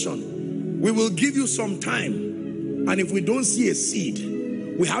 Congratulations. We will give you some time. And if we don't see a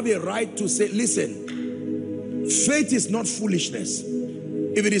seed, we have a right to say, listen, faith is not foolishness.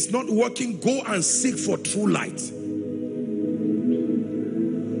 If it is not working, go and seek for true light.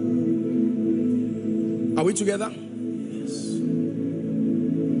 Are we together? Yes.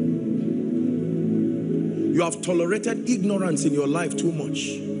 You have tolerated ignorance in your life too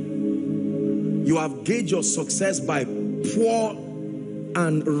much. You have gauged your success by poor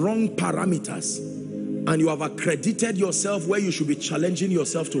and wrong parameters, and you have accredited yourself where you should be challenging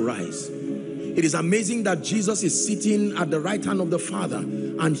yourself to rise. It is amazing that Jesus is sitting at the right hand of the Father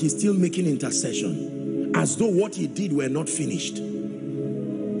and he's still making intercession as though what he did were not finished.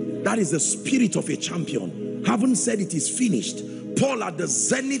 That is the spirit of a champion. Having said it is finished, Paul, at the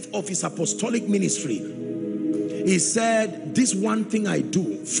zenith of his apostolic ministry, he said, this one thing I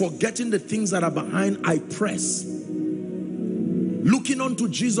do, forgetting the things that are behind, I press. Looking unto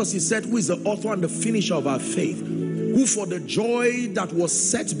Jesus, he said, who is the author and the finisher of our faith, who for the joy that was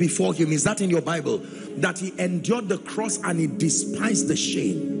set before him, is that in your Bible, that he endured the cross and he despised the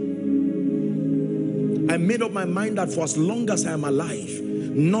shame. I made up my mind that for as long as I am alive,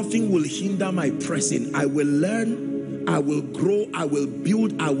 nothing will hinder my pressing. I will learn, I will grow, I will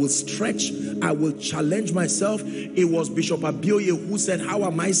build, I will stretch, I will challenge myself. It was Bishop Abioye who said, how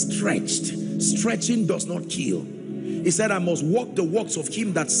am I stretched? Stretching does not kill. He said, I must walk the works of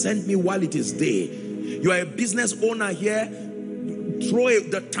him that sent me while it is day. You are a business owner here.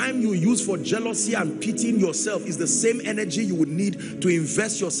 The time you use for jealousy and pitying yourself is the same energy you would need to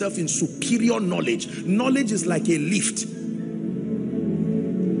invest yourself in superior knowledge. Knowledge is like a lift.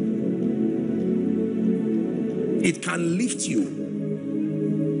 It can lift you.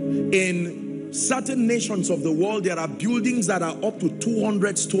 In certain nations of the world, there are buildings that are up to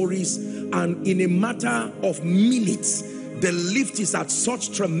 200 stories, and in a matter of minutes, the lift is at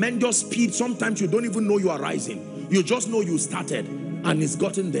such tremendous speed, sometimes you don't even know you are rising. You just know you started and it's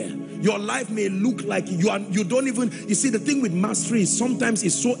gotten there. Your life may look like you don't even, you see, the thing with mastery is sometimes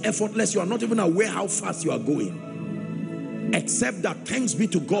it's so effortless, you are not even aware how fast you are going. Except that thanks be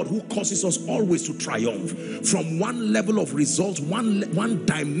to God who causes us always to triumph from one level of results, one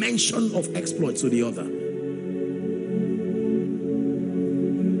dimension of exploits to the other.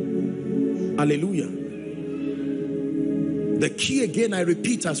 Hallelujah. The key again, I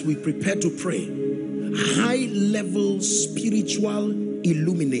repeat as we prepare to pray, high level spiritual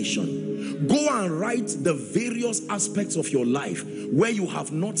illumination. Go and write the various aspects of your life where you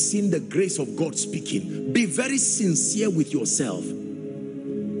have not seen the grace of God speaking. Be very sincere with yourself.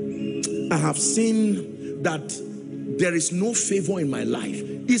 I have seen that there is no favor in my life.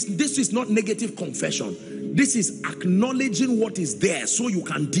 This is not negative confession. This is acknowledging what is there so you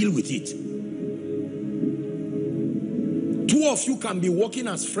can deal with it. Two of you can be working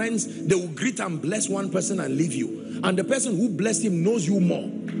as friends. They will greet and bless one person and leave you. And the person who blessed him knows you more.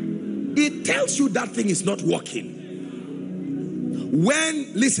 It tells you that thing is not working.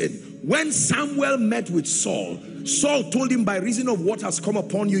 When Samuel met with Saul, Saul told him, by reason of what has come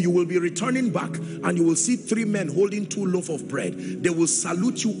upon you, you will be returning back and you will see 3 men holding 2 loaves of bread. They will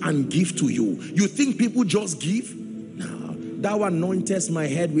salute you and give to you. You think people just give? No. Thou anointest my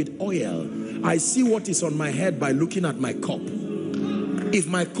head with oil. I see what is on my head by looking at my cup. If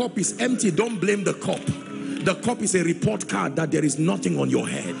my cup is empty, don't blame the cup. The cup is a report card that there is nothing on your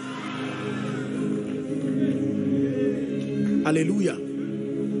head. Hallelujah.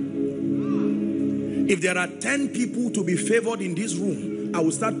 If there are 10 people to be favored in this room, I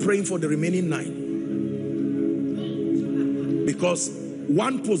will start praying for the remaining 9. Because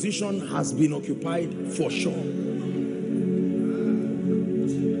one position has been occupied for sure.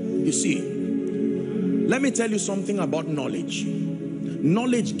 You see, let me tell you something about knowledge.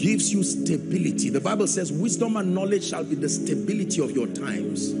 Knowledge gives you stability. The Bible says wisdom and knowledge shall be the stability of your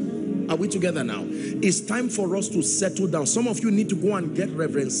times. Are we together now? It's time for us to settle down. Some of you need to go and get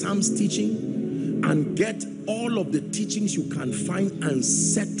Reverend Sam's teaching and get all of the teachings you can find and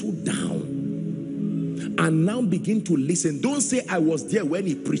settle down. And now begin to listen. Don't say I was there when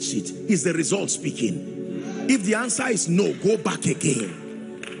he preached it. Is the result speaking? If the answer is no, go back again.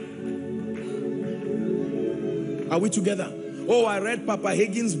 Are we together? Oh, I read Papa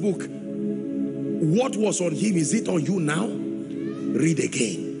Hagin's book. What was on him? Is it on you now? Read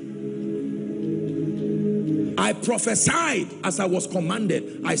again. I prophesied as I was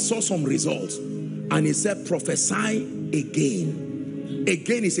commanded. I saw some results. And he said, prophesy again.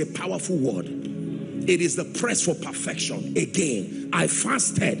 Again is a powerful word. It is the press for perfection. Again. I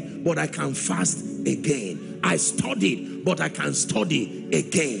fasted, but I can fast again. I studied, but I can study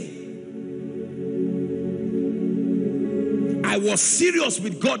again. I was serious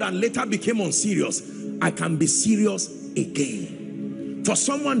with God and later became unserious. I can be serious again. For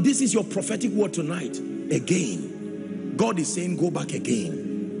someone, this is your prophetic word tonight. Again. God is saying, go back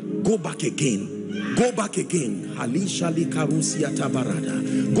again. Go back again. Go back again.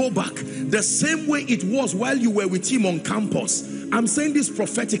 Go back. The same way it was while you were with him on campus. I'm saying this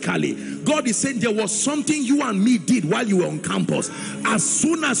prophetically. God is saying there was something you and me did while you were on campus. As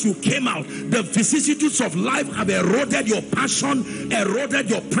soon as you came out, the vicissitudes of life have eroded your passion, eroded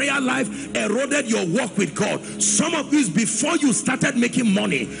your prayer life, eroded your walk with God. Some of you, before you started making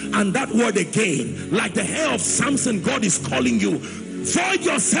money, and that word again, like the hair of Samson, God is calling you. Void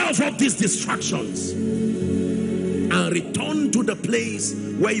yourself of these distractions and return to the place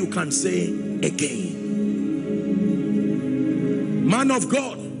where you can say again. Man of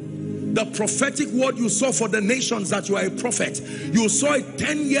God, the prophetic word you saw for the nations that you are a prophet, you saw it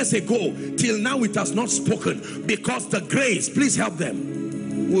 10 years ago. Till now it has not spoken because the grace, please help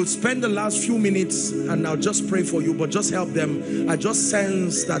them. We'll spend the last few minutes and I'll just pray for you, but just help them. I just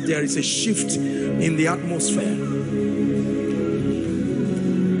sense that there is a shift in the atmosphere.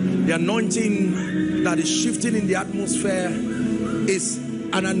 The anointing that is shifting in the atmosphere is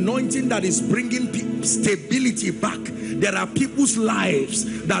an anointing that is bringing stability back. There are people's lives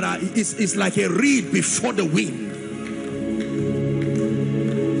that are, it's like a reed before the wind.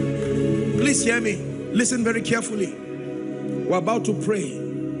 Please hear me. Listen very carefully. We're about to pray.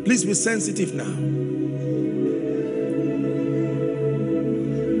 Please be sensitive now.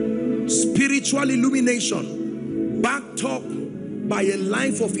 spiritual illumination backed up by a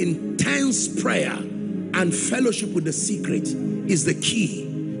life of intense prayer and fellowship with the secret is the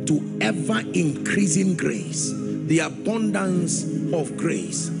key to ever increasing grace, the abundance of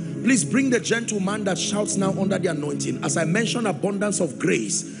grace. Please bring the gentleman that shouts now under the anointing. As I mentioned abundance of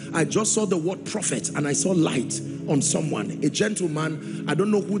grace, I just saw the word prophet and I saw light on someone. A gentleman, I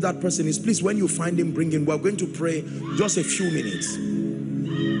don't know who that person is. Please, when you find him, bring him. We're going to pray just a few minutes.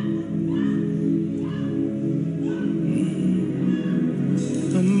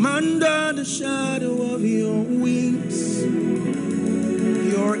 I'm under the shadow of your wings.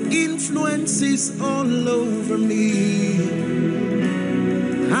 Your influence is all over me.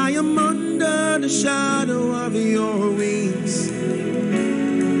 I am under the shadow of your wings.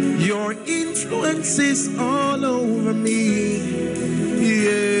 Your influence is all over me.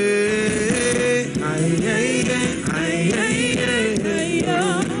 Yeah.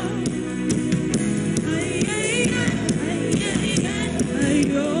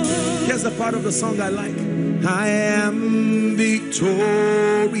 Here's the part of the song I like. I am victorious.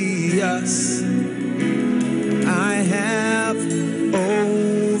 I have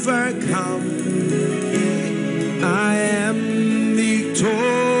overcome. I am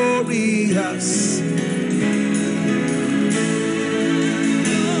victorious.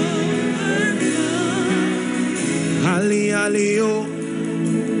 Ali, ali, oh,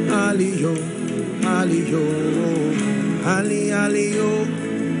 ali, oh, ali, oh, ali, ali, oh,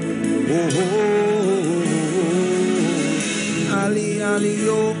 oh, oh, ali, ali,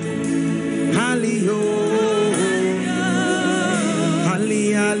 oh, ali, oh,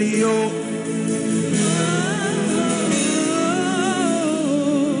 ali, ali, oh.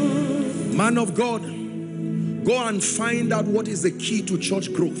 Man of God, go and find out what is the key to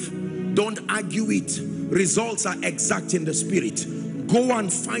church growth. Don't argue it. Results are exact in the spirit. Go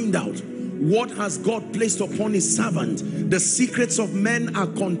and find out what has God placed upon his servant. The secrets of men are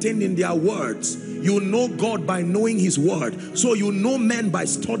contained in their words. You know God by knowing his word. So you know men by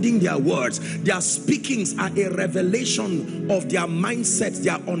studying their words. Their speakings are a revelation of their mindset,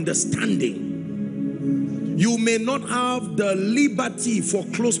 their understanding. You may not have the liberty for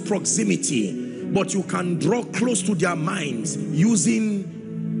close proximity, but you can draw close to their minds using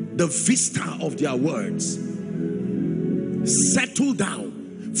the vista of their words. Settle down.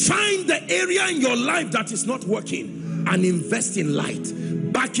 Find the area in your life that is not working and invest in light.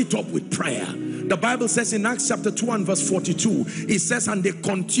 Back it up with prayer. The Bible says in Acts chapter 2 and verse 42, it says, and they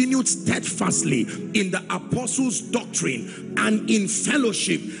continued steadfastly in the apostles' doctrine and in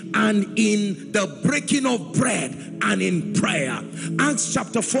fellowship and in the breaking of bread and in prayer. Acts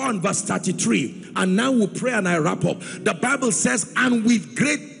chapter 4 and verse 33, and now we'll pray and I wrap up. The Bible says, and with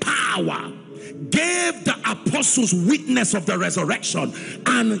great power gave the apostles witness of the resurrection,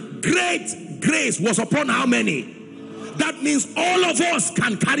 and great grace was upon how many? That means all of us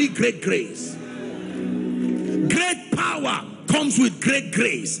can carry great grace. Great power comes with great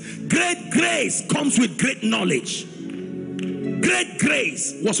grace. Great grace comes with great knowledge. Great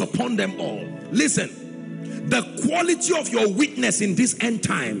grace was upon them all. Listen, the quality of your witness in this end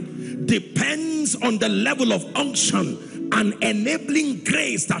time depends on the level of unction and enabling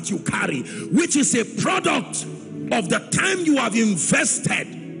grace that you carry, which is a product of the time you have invested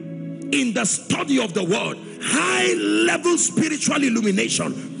in the study of the word, high level spiritual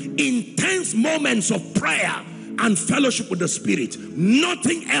illumination, intense moments of prayer and fellowship with the spirit.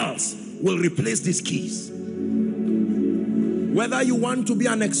 Nothing else will replace these keys. Whether you want to be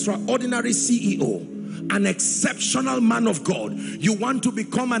an extraordinary CEO, an exceptional man of God, you want to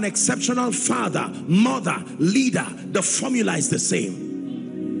become an exceptional father, mother, leader, the formula is the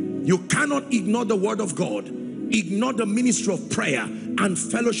same. You cannot ignore the word of God, ignore the ministry of prayer and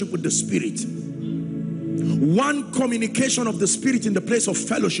fellowship with the spirit. One communication of the spirit in the place of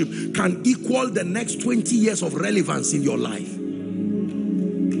fellowship can equal the next 20 years of relevance in your life.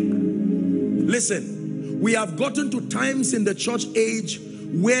 Listen, we have gotten to times in the church age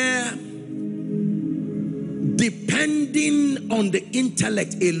where depending on the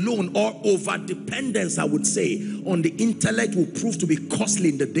intellect alone, or over dependence, I would say, on the intellect will prove to be costly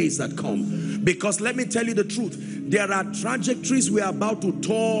in the days that come. Because let me tell you the truth, there are trajectories we are about to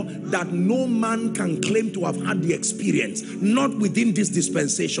tour that no man can claim to have had the experience, not within this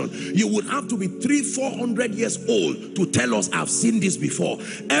dispensation. You would have to be 300-400 years old to tell us, I've seen this before.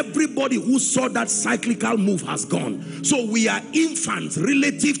 Everybody who saw that cyclical move has gone. So we are infants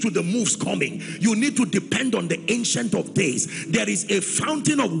relative to the moves coming. You need to depend on the Ancient of Days. There is a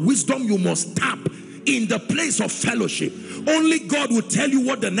fountain of wisdom you must tap in the place of fellowship. Only God will tell you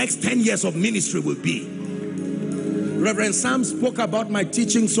what the next 10 years of ministry will be. Reverend Sam spoke about my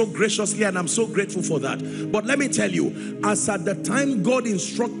teaching so graciously, and I'm so grateful for that. But let me tell you, as at the time God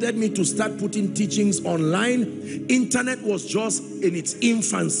instructed me to start putting teachings online, internet was just in its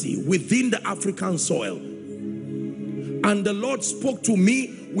infancy within the African soil. And the Lord spoke to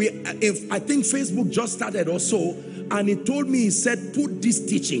me. I think Facebook just started or so, and he told me, he said, put these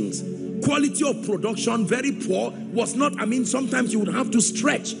teachings. Quality of production, very poor, was not, I mean, sometimes you would have to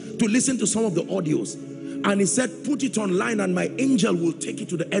stretch to listen to some of the audios. And he said, put it online and my angel will take it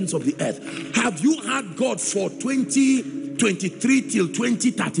to the ends of the earth. Have you heard God for 2023 till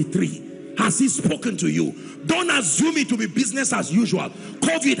 2033? Has he spoken to you? Don't assume it to be business as usual.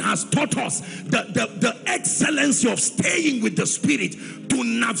 COVID has taught us the excellency of staying with the Spirit to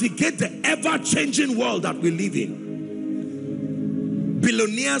navigate the ever-changing world that we live in.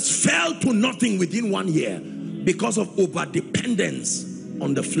 Billionaires fell to nothing within 1 year because of over-dependence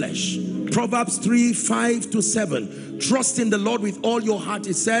on the flesh. Proverbs 3:5-7. Trust in the Lord with all your heart,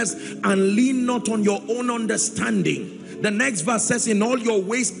 it says, and lean not on your own understanding. The next verse says, in all your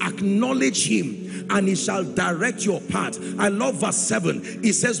ways acknowledge him, and he shall direct your path. I love verse 7.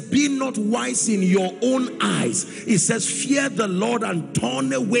 It says, be not wise in your own eyes. It says, fear the Lord and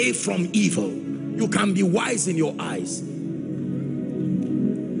turn away from evil. You can be wise in your eyes.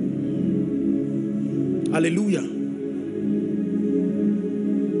 Hallelujah.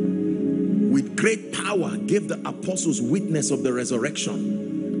 With great power gave the apostles witness of the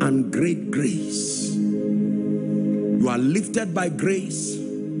resurrection, and great grace. You are lifted by grace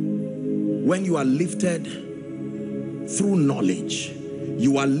when you are lifted through knowledge.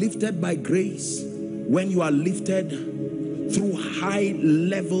 You are lifted by grace when you are lifted through high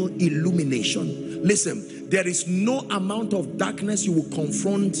level illumination. Listen, there is no amount of darkness you will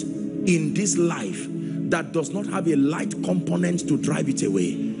confront in this life that does not have a light component to drive it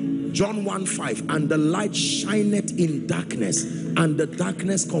away. John 1:5, and the light shineth in darkness, and the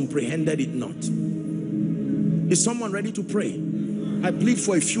darkness comprehended it not. Is someone ready to pray? I plead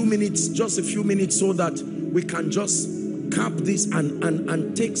for a few minutes, just a few minutes, so that we can just cap this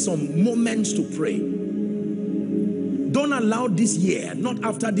and take some moments to pray. Don't allow this year, not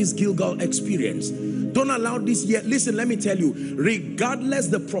after this Gilgal experience, don't allow this year. Listen, let me tell you, regardless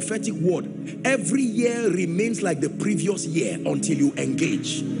the prophetic word, every year remains like the previous year until you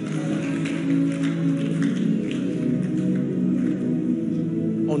engage.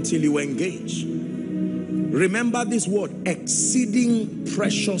 Until you engage. Remember this word, exceeding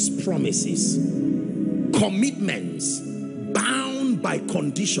precious promises, commitments, bound by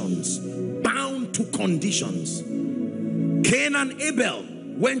conditions, bound to conditions. Cain and Abel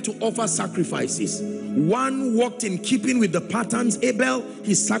went to offer sacrifices. One walked in keeping with the patterns. Abel,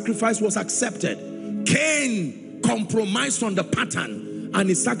 his sacrifice was accepted. Cain compromised on the pattern, and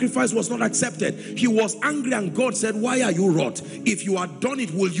his sacrifice was not accepted. He was angry, and God said, why are you wroth? If you had done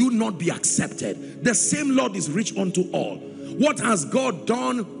it, will you not be accepted? The same Lord is rich unto all. What has God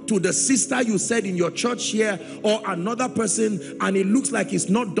done to the sister you said in your church here, or another person, and it looks like he's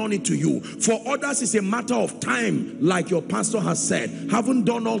not done it to you? For others, it's a matter of time, like your pastor has said. Haven't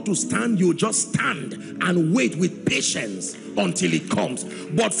done all to stand, you just stand and wait with patience until it comes.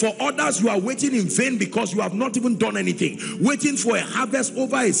 But for others, you are waiting in vain because you have not even done anything. Waiting for a harvest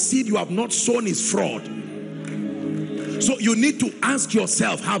over a seed you have not sown is fraud. So you need to ask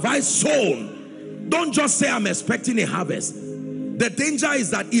yourself, have I sown? Don't just say I'm expecting a harvest. The danger is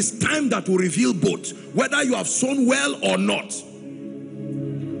that it's time that will reveal both, whether you have sown well or not.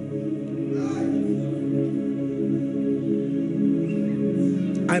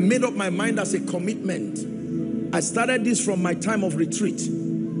 I made up my mind as a commitment. I started this from my time of retreat.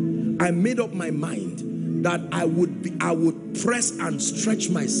 I made up my mind that I would press and stretch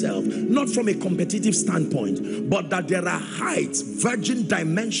myself, not from a competitive standpoint, but that there are heights, virgin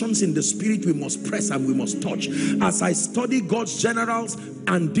dimensions in the spirit we must press and we must touch. As I study God's generals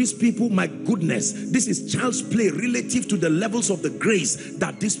and these people, my goodness, this is child's play relative to the levels of the grace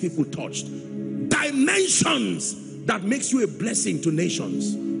that these people touched. Dimensions that makes you a blessing to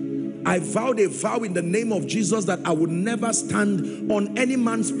nations. I vowed a vow in the name of Jesus that I would never stand on any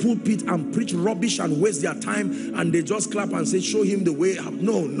man's pulpit and preach rubbish and waste their time, and they just clap and say, show him the way.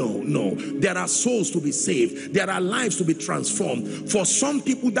 No, no, no. There are souls to be saved. There are lives to be transformed. For some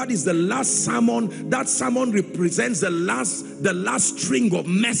people, that is the last sermon. That sermon represents the last string of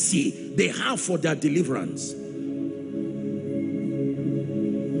mercy they have for their deliverance.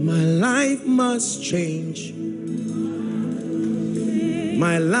 My life must change.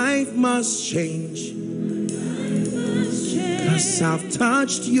 My life must change, 'cause I've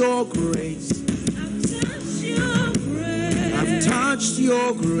touched your grace. I've touched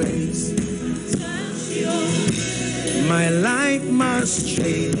your grace. My life must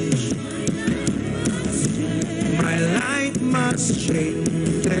change. My life must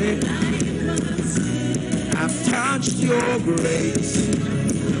change. I've touched your grace.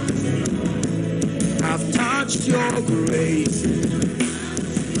 I've touched your grace.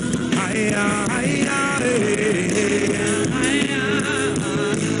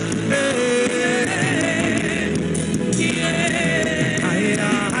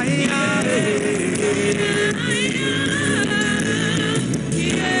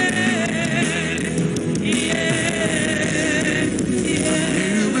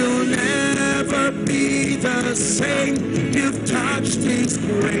 Same, you've touched His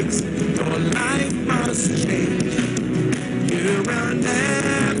grace. Your life must change. You will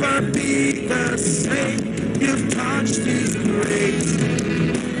never be the same. You've touched His grace.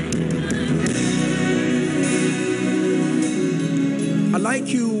 I'd like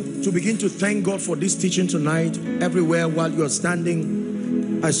you to begin to thank God for this teaching tonight. Everywhere while you're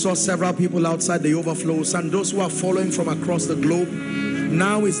standing, I saw several people outside the overflows, and those who are following from across the globe.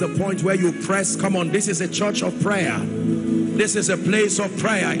 Now is the point where you press. Come on, this is a church of prayer. This is a place of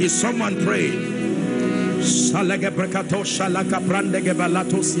prayer. Is someone praying?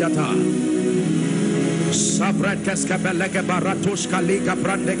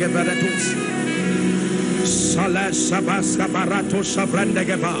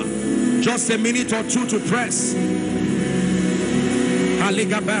 Just a minute or two to press.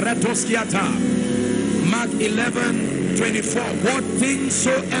 Mark 11:24. What things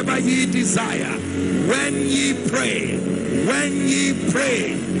soever ye desire, when ye pray, when ye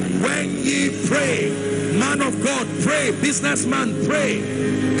pray, when ye pray. Man of God, pray. Businessman, pray.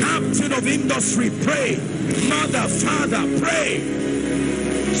 Captain of industry, pray. Mother, father, pray.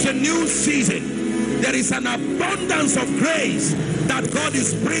 It's a new season. There is an abundance of grace that God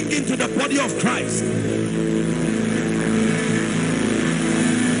is bringing to the body of Christ.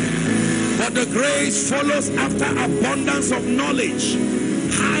 But the grace follows after abundance of knowledge,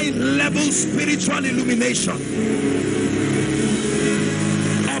 high level spiritual illumination.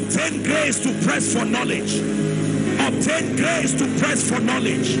 Obtain grace to press for knowledge. Obtain grace to press for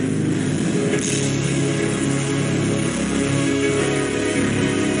knowledge.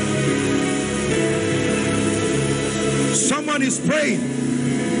 Someone is praying.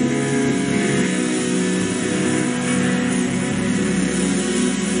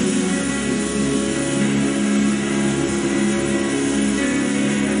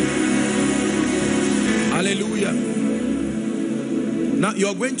 Hallelujah. Now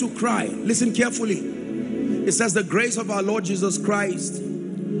you're going to cry. Listen carefully. It says the grace of our Lord Jesus Christ,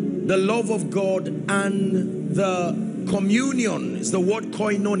 the love of God, and the communion is the word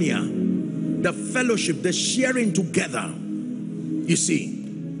koinonia, the fellowship, the sharing together. You see,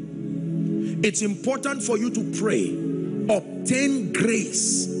 it's important for you to pray. Obtain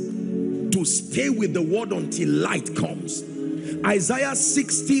grace to stay with the word until light comes. Isaiah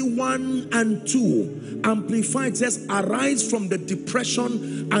 61:2 Amplified says, arise from the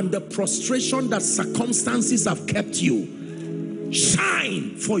depression and the prostration that circumstances have kept you.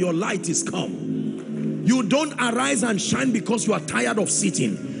 Shine, for your light is come. You don't arise and shine because you are tired of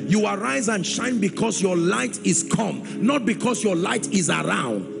sitting. You arise and shine because your light is come, not because your light is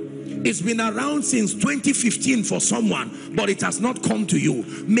around. It's been around since 2015 for someone, but it has not come to you.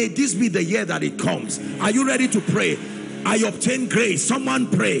 May this be the year that it comes. Are you ready to pray? I obtain grace. Someone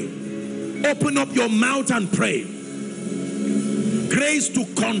pray. Open up your mouth and pray. Grace to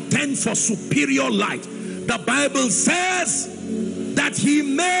contend for superior light. The Bible says that He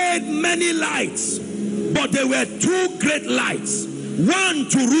made many lights, but there were two great lights. One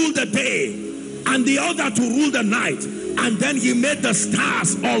to rule the day and the other to rule the night. And then He made the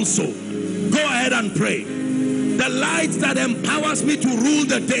stars also. Go ahead and pray. The light that empowers me to rule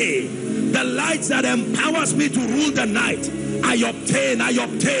the day, the light that empowers me to rule the night, I obtain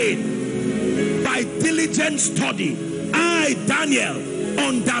by diligent study. I, Daniel,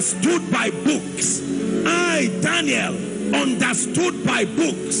 understood by books. I, Daniel, understood by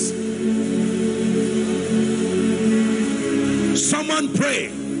books. Someone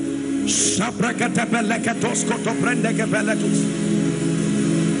pray.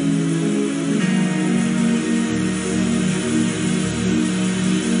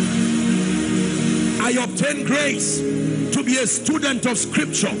 I obtain grace to be a student of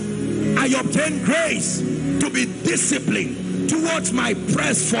scripture. I obtain grace to be disciplined towards my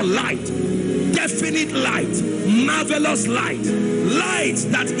press for light. Definite light, marvelous light, light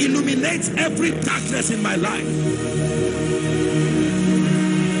that illuminates every darkness in my life.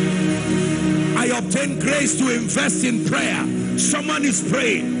 I obtain grace to invest in prayer. Someone is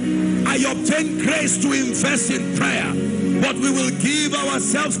praying. I obtain grace to invest in prayer, but we will give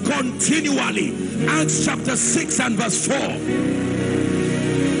ourselves continually. Acts chapter 6 and verse 4.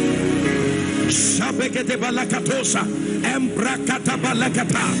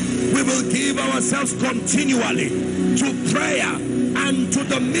 We will give ourselves continually to prayer and to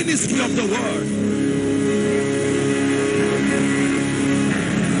the ministry of the word.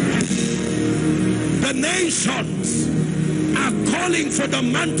 The nations are calling for the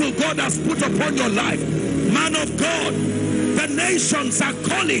mantle God has put upon your life. Man of God, the nations are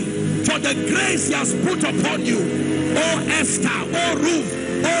calling for the grace he has put upon you. Oh Esther, oh Ruth,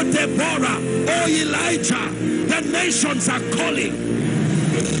 oh Deborah, oh Elijah, the nations are calling.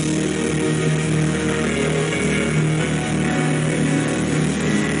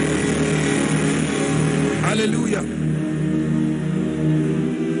 Hallelujah.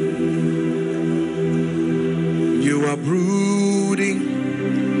 You are brooding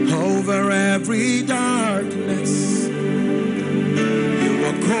over every darkness. You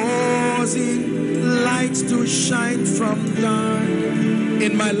are causing light to shine from dark.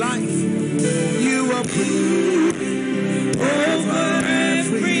 In my life, you are brooding over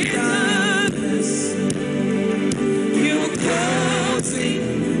every darkness. You are causing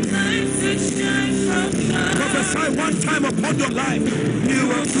light to shine from dark. Prophesy one time upon your life.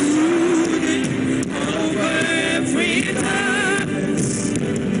 You are brooding over every darkness.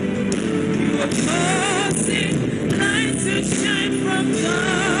 You are causing light to shine from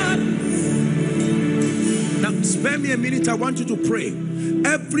darkness. Now, spare me a minute. I want you to pray.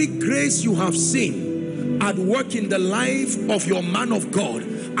 Every grace you have seen at work in the life of your man of God,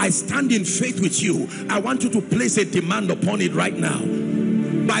 I stand in faith with you. I want you to place a demand upon it right now.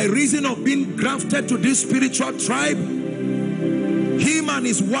 By reason of being grafted to this spiritual tribe, him and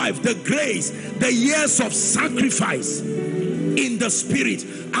his wife, the grace, the years of sacrifice in the spirit,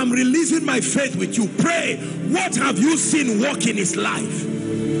 I'm releasing my faith with you. Pray. What have you seen work in his life?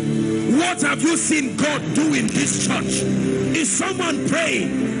 What have you seen God do in this church? Is someone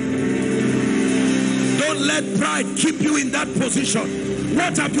praying? Don't let pride keep you in that position.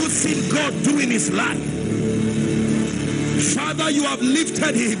 What have you seen God do in his life? Father, you have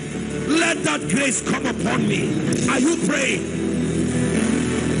lifted him. Let that grace come upon me. Are you praying?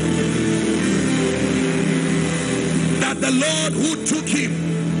 That the Lord who took him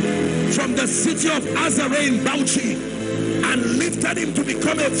from the city of Azareh in Bauchi and lifted him to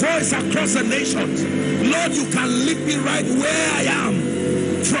become a voice across the nations. Lord, you can lift me right where I am.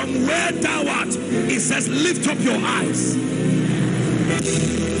 From where thou art, it says, lift up your eyes.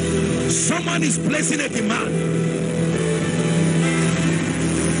 Someone is placing a demand.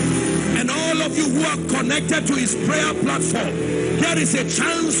 And all of you who are connected to his prayer platform, there is a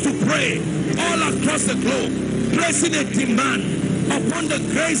chance to pray all across the globe, placing a demand upon the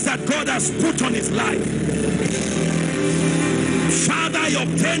grace that God has put on his life. Father, I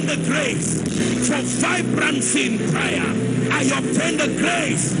obtain the grace for vibrancy in prayer. I obtain the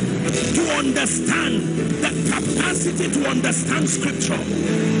grace to understand, the capacity to understand scripture.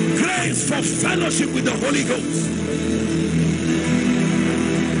 Grace for fellowship with the Holy Ghost.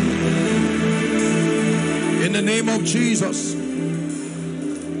 In the name of Jesus.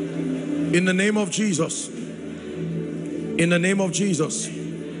 In the name of Jesus. In the name of Jesus.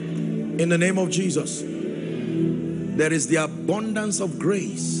 In the name of Jesus. There is the abundance of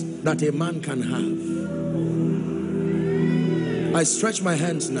grace that a man can have. I stretch my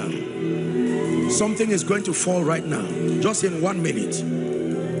hands now. Something is going to fall right now. Just in 1 minute.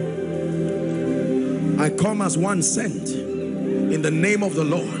 I come as one sent in the name of the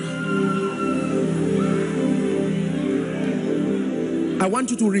Lord. I want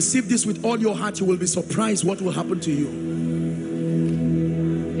you to receive this with all your heart. You will be surprised what will happen to you.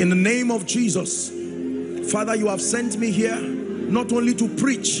 In the name of Jesus. Father, you have sent me here not only to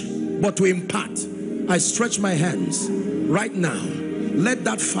preach but to impart. I stretch my hands right now. Let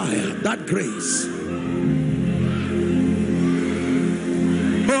that fire, that grace,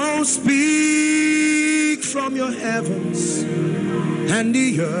 oh, speak from your heavens and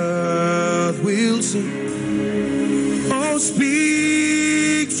the earth will sing. Oh,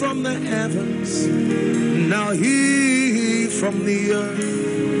 speak from the heavens, now hear from the earth.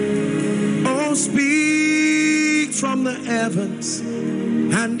 Oh, speak from the heavens,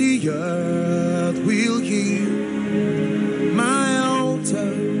 and the earth will hear. My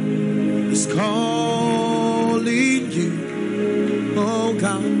altar is calling you, oh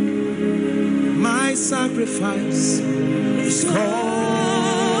God. My sacrifice is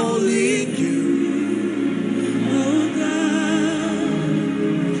calling you, oh God.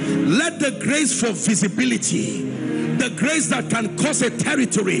 Let the grace for visibility, the grace that can cause a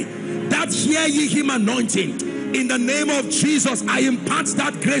territory, That hear ye him anointing. In the name of Jesus, I impart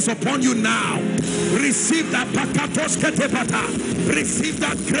that grace upon you now. Receive that. Receive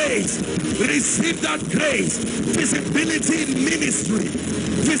that grace. Receive that grace. Visibility in ministry.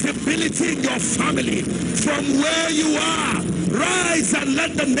 Visibility in your family. From where you are, rise and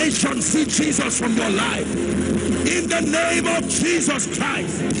let the nation see Jesus from your life. In the name of Jesus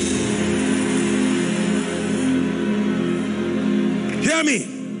Christ. Hear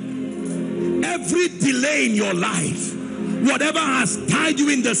me. Every delay in your life, whatever has tied you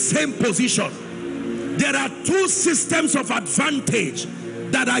in the same position, there are two systems of advantage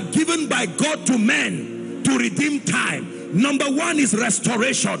that are given by God to men to redeem time. Number one is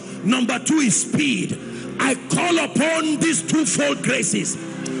restoration. Number two is speed. I call upon these twofold graces.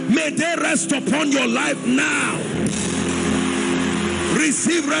 May they rest upon your life now.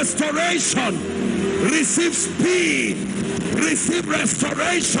 Receive restoration. Receive speed. Receive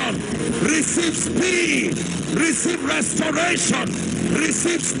restoration. Receive speed. Receive restoration.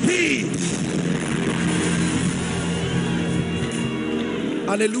 Receive speed.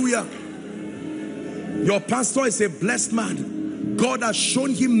 Hallelujah. Your pastor is a blessed man. God has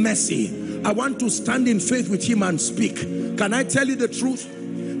shown him mercy. I want to stand in faith with him and speak. Can I tell you the truth?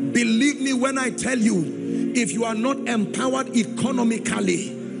 Believe me when I tell you, if you are not empowered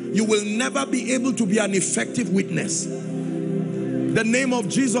economically, you will never be able to be an effective witness. The name of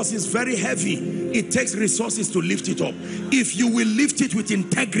Jesus is very heavy. It takes resources to lift it up. If you will lift it with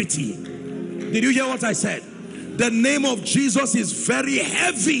integrity. Did you hear what I said? The name of Jesus is very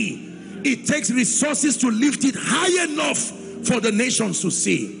heavy. It takes resources to lift it high enough for the nations to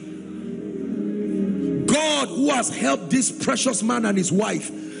see. God, who has helped this precious man and his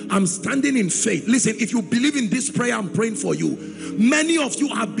wife, I'm standing in faith. Listen, if you believe in this prayer, I'm praying for you. Many of you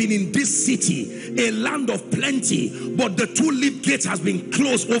have been in this city, a land of plenty, but the two-leaf gate has been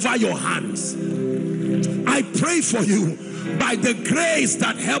closed over your hands. I pray for you by the grace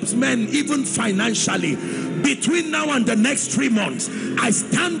that helps men even financially. Between now and the next 3 months, I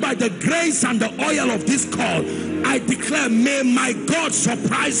stand by the grace and the oil of this call. I declare, may my God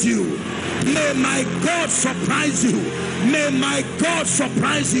surprise you. May my God surprise you. May my God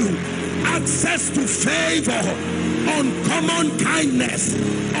surprise you. Access to favor, uncommon kindness,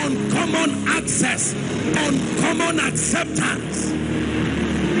 uncommon access, uncommon acceptance.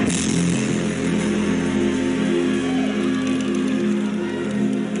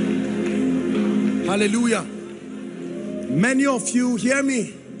 Hallelujah. Many of you, hear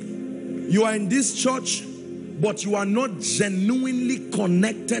me, you are in this church, but you are not genuinely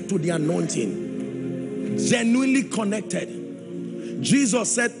connected to the anointing. Genuinely connected.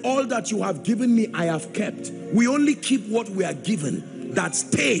 Jesus said, all that you have given me, I have kept. We only keep what we are given. That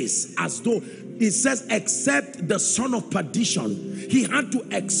stays as though, it says, except the son of perdition. He had to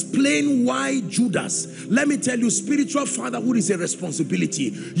explain why Judas. Let me tell you, spiritual fatherhood is a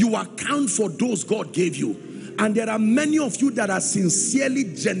responsibility. You account for those God gave you. And there are many of you that are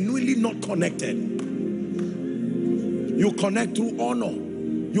sincerely, genuinely not connected. You connect through honor.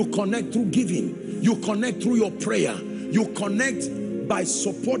 You connect through giving. You connect through your prayer. You connect by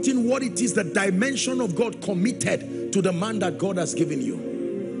supporting what it is, the dimension of God committed to the man that God has given you.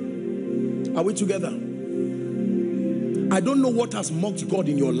 Are we together? I don't know what has mocked God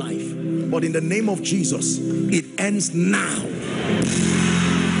in your life, but in the name of Jesus, it ends now.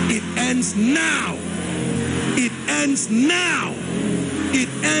 It ends now. It ends now. It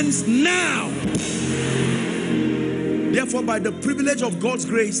ends now. Therefore, by the privilege of God's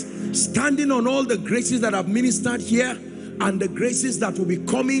grace, standing on all the graces that I've ministered here and the graces that will be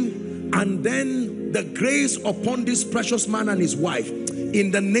coming, and then the grace upon this precious man and his wife,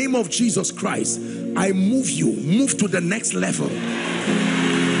 in the name of Jesus Christ, I move you, move to the next level.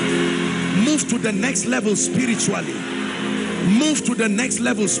 Move to the next level spiritually. Move to the next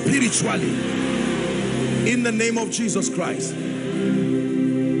level spiritually. In the name of Jesus Christ.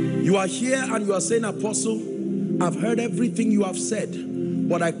 You are here and you are saying, Apostle, I've heard everything you have said,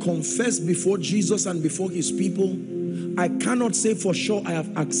 but I confess before Jesus and before his people, I cannot say for sure I have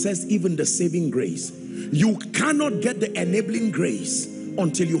accessed even the saving grace. You cannot get the enabling grace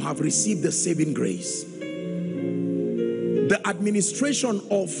until you have received the saving grace. The administration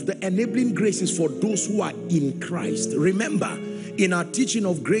of the enabling grace is for those who are in Christ. Remember, in our teaching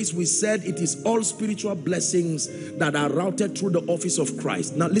of grace, we said it is all spiritual blessings that are routed through the office of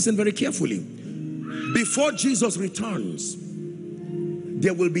Christ. Now listen very carefully. Before Jesus returns,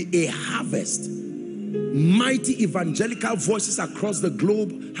 there will be a harvest. Mighty evangelical voices across the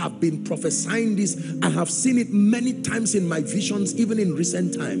globe have been prophesying this. I have seen it many times in my visions, even in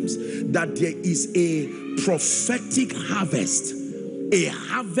recent times, that there is a prophetic harvest a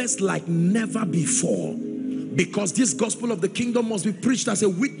harvest like never before, because this gospel of the kingdom must be preached as a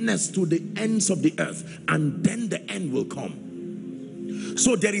witness to the ends of the earth, and then the end will come.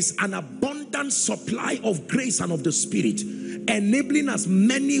 So there is an abundant supply of grace and of the Spirit, enabling as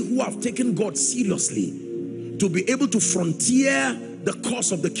many who have taken God seriously to be able to frontier the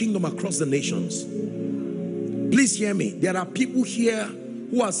cause of the kingdom across the nations. Please hear me. There are people here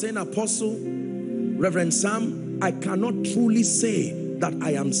who are saying, Apostle, Reverend Sam, I cannot truly say that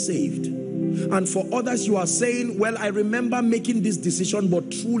I am saved. And for others, you are saying, well, I remember making this decision,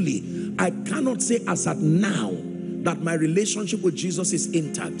 but truly, I cannot say as at now that my relationship with Jesus is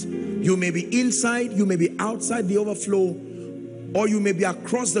intact. You may be inside, you may be outside the overflow, or you may be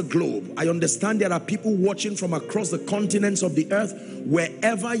across the globe. I understand there are people watching from across the continents of the earth.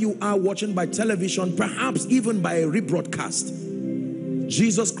 Wherever you are watching by television, perhaps even by a rebroadcast,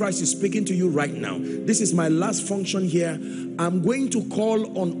 Jesus Christ is speaking to you right now. This is my last function here. I'm going to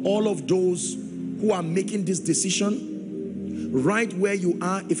call on all of those who are making this decision right where you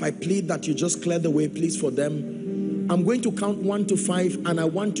are. If I plead that you just clear the way, please, for them. I'm going to count 1 to 5, and I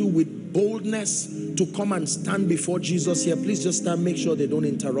want you with boldness to come and stand before Jesus here. Please just stand. Make sure they don't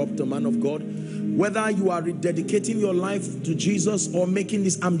interrupt the man of God. Whether you are rededicating your life to Jesus or making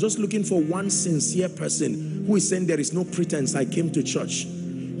this, I'm just looking for one sincere person who is saying there is no pretense. I came to church.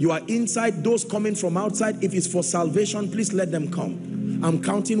 You are inside. Those coming from outside, if it's for salvation, please let them come. I'm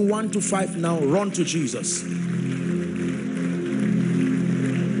counting 1 to 5 now. Run to Jesus.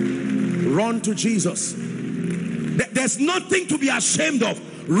 Run to Jesus. There's nothing to be ashamed of.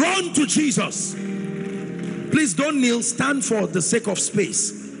 Run to Jesus. Please don't kneel. Stand for the sake of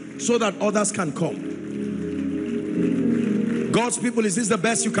space so that others can come. God's people, is this the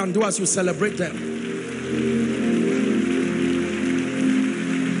best you can do as you celebrate them?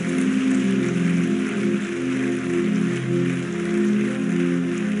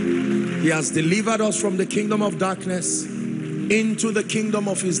 He has delivered us from the kingdom of darkness into the kingdom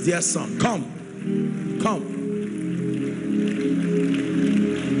of his dear Son. Come. Come.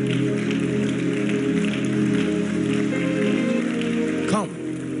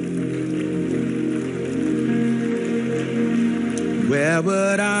 Where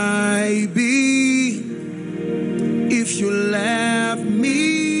would I be if you left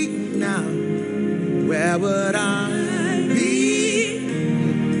me now? Where would I be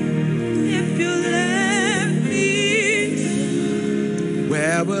if you left me?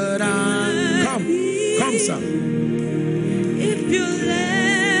 Where would I come, son? If you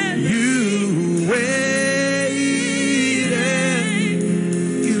left me, you waited,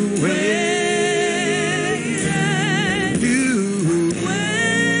 you waited.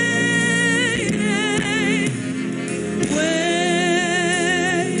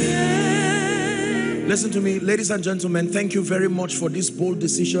 Listen to me, ladies and gentlemen, thank you very much for this bold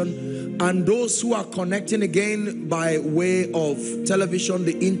decision. And those who are connecting again by way of television,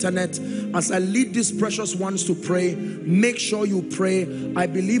 the internet, as I lead these precious ones to pray, make sure you pray. I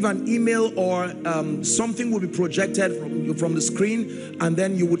believe an email or something will be projected from the screen, and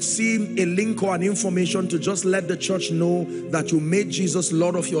then you would see a link or an information to just let the church know that you made Jesus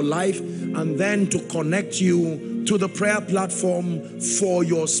Lord of your life, and then to connect you to the prayer platform for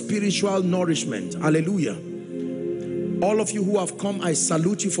your spiritual nourishment. Hallelujah. All of you who have come, I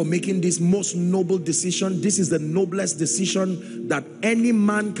salute you for making this most noble decision. This is the noblest decision that any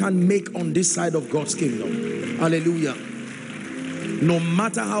man can make on this side of God's kingdom. Hallelujah. No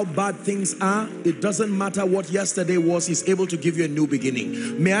matter how bad things are, it doesn't matter what yesterday was, he's able to give you a new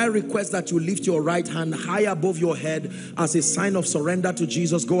beginning. May I request that you lift your right hand high above your head as a sign of surrender to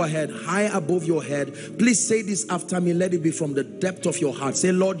Jesus. Go ahead, high above your head. Please say this after me. Let it be from the depth of your heart.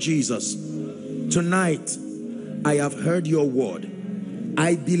 Say, Lord Jesus, tonight I have heard your word.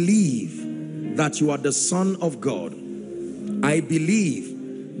 I believe that you are the Son of God. I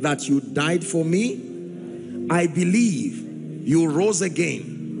believe that you died for me. I believe you rose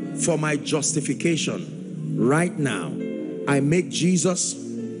again for my justification. Right now, I make Jesus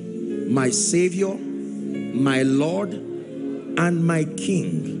my Savior, my Lord, and my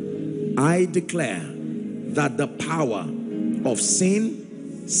King. I declare that the power of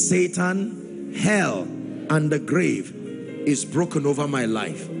sin, Satan, hell, and the grave is broken over my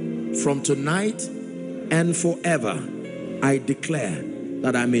life. From tonight and forever, I declare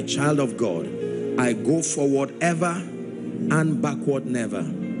that I'm a child of God. I go forward ever and backward never.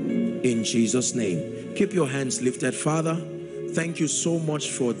 In Jesus' name. Keep your hands lifted. Father, thank you so much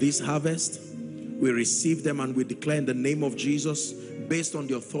for this harvest. We receive them and we declare in the name of Jesus, based on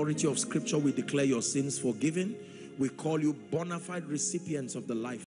the authority of Scripture, we declare your sins forgiven. We call you bona fide recipients of the life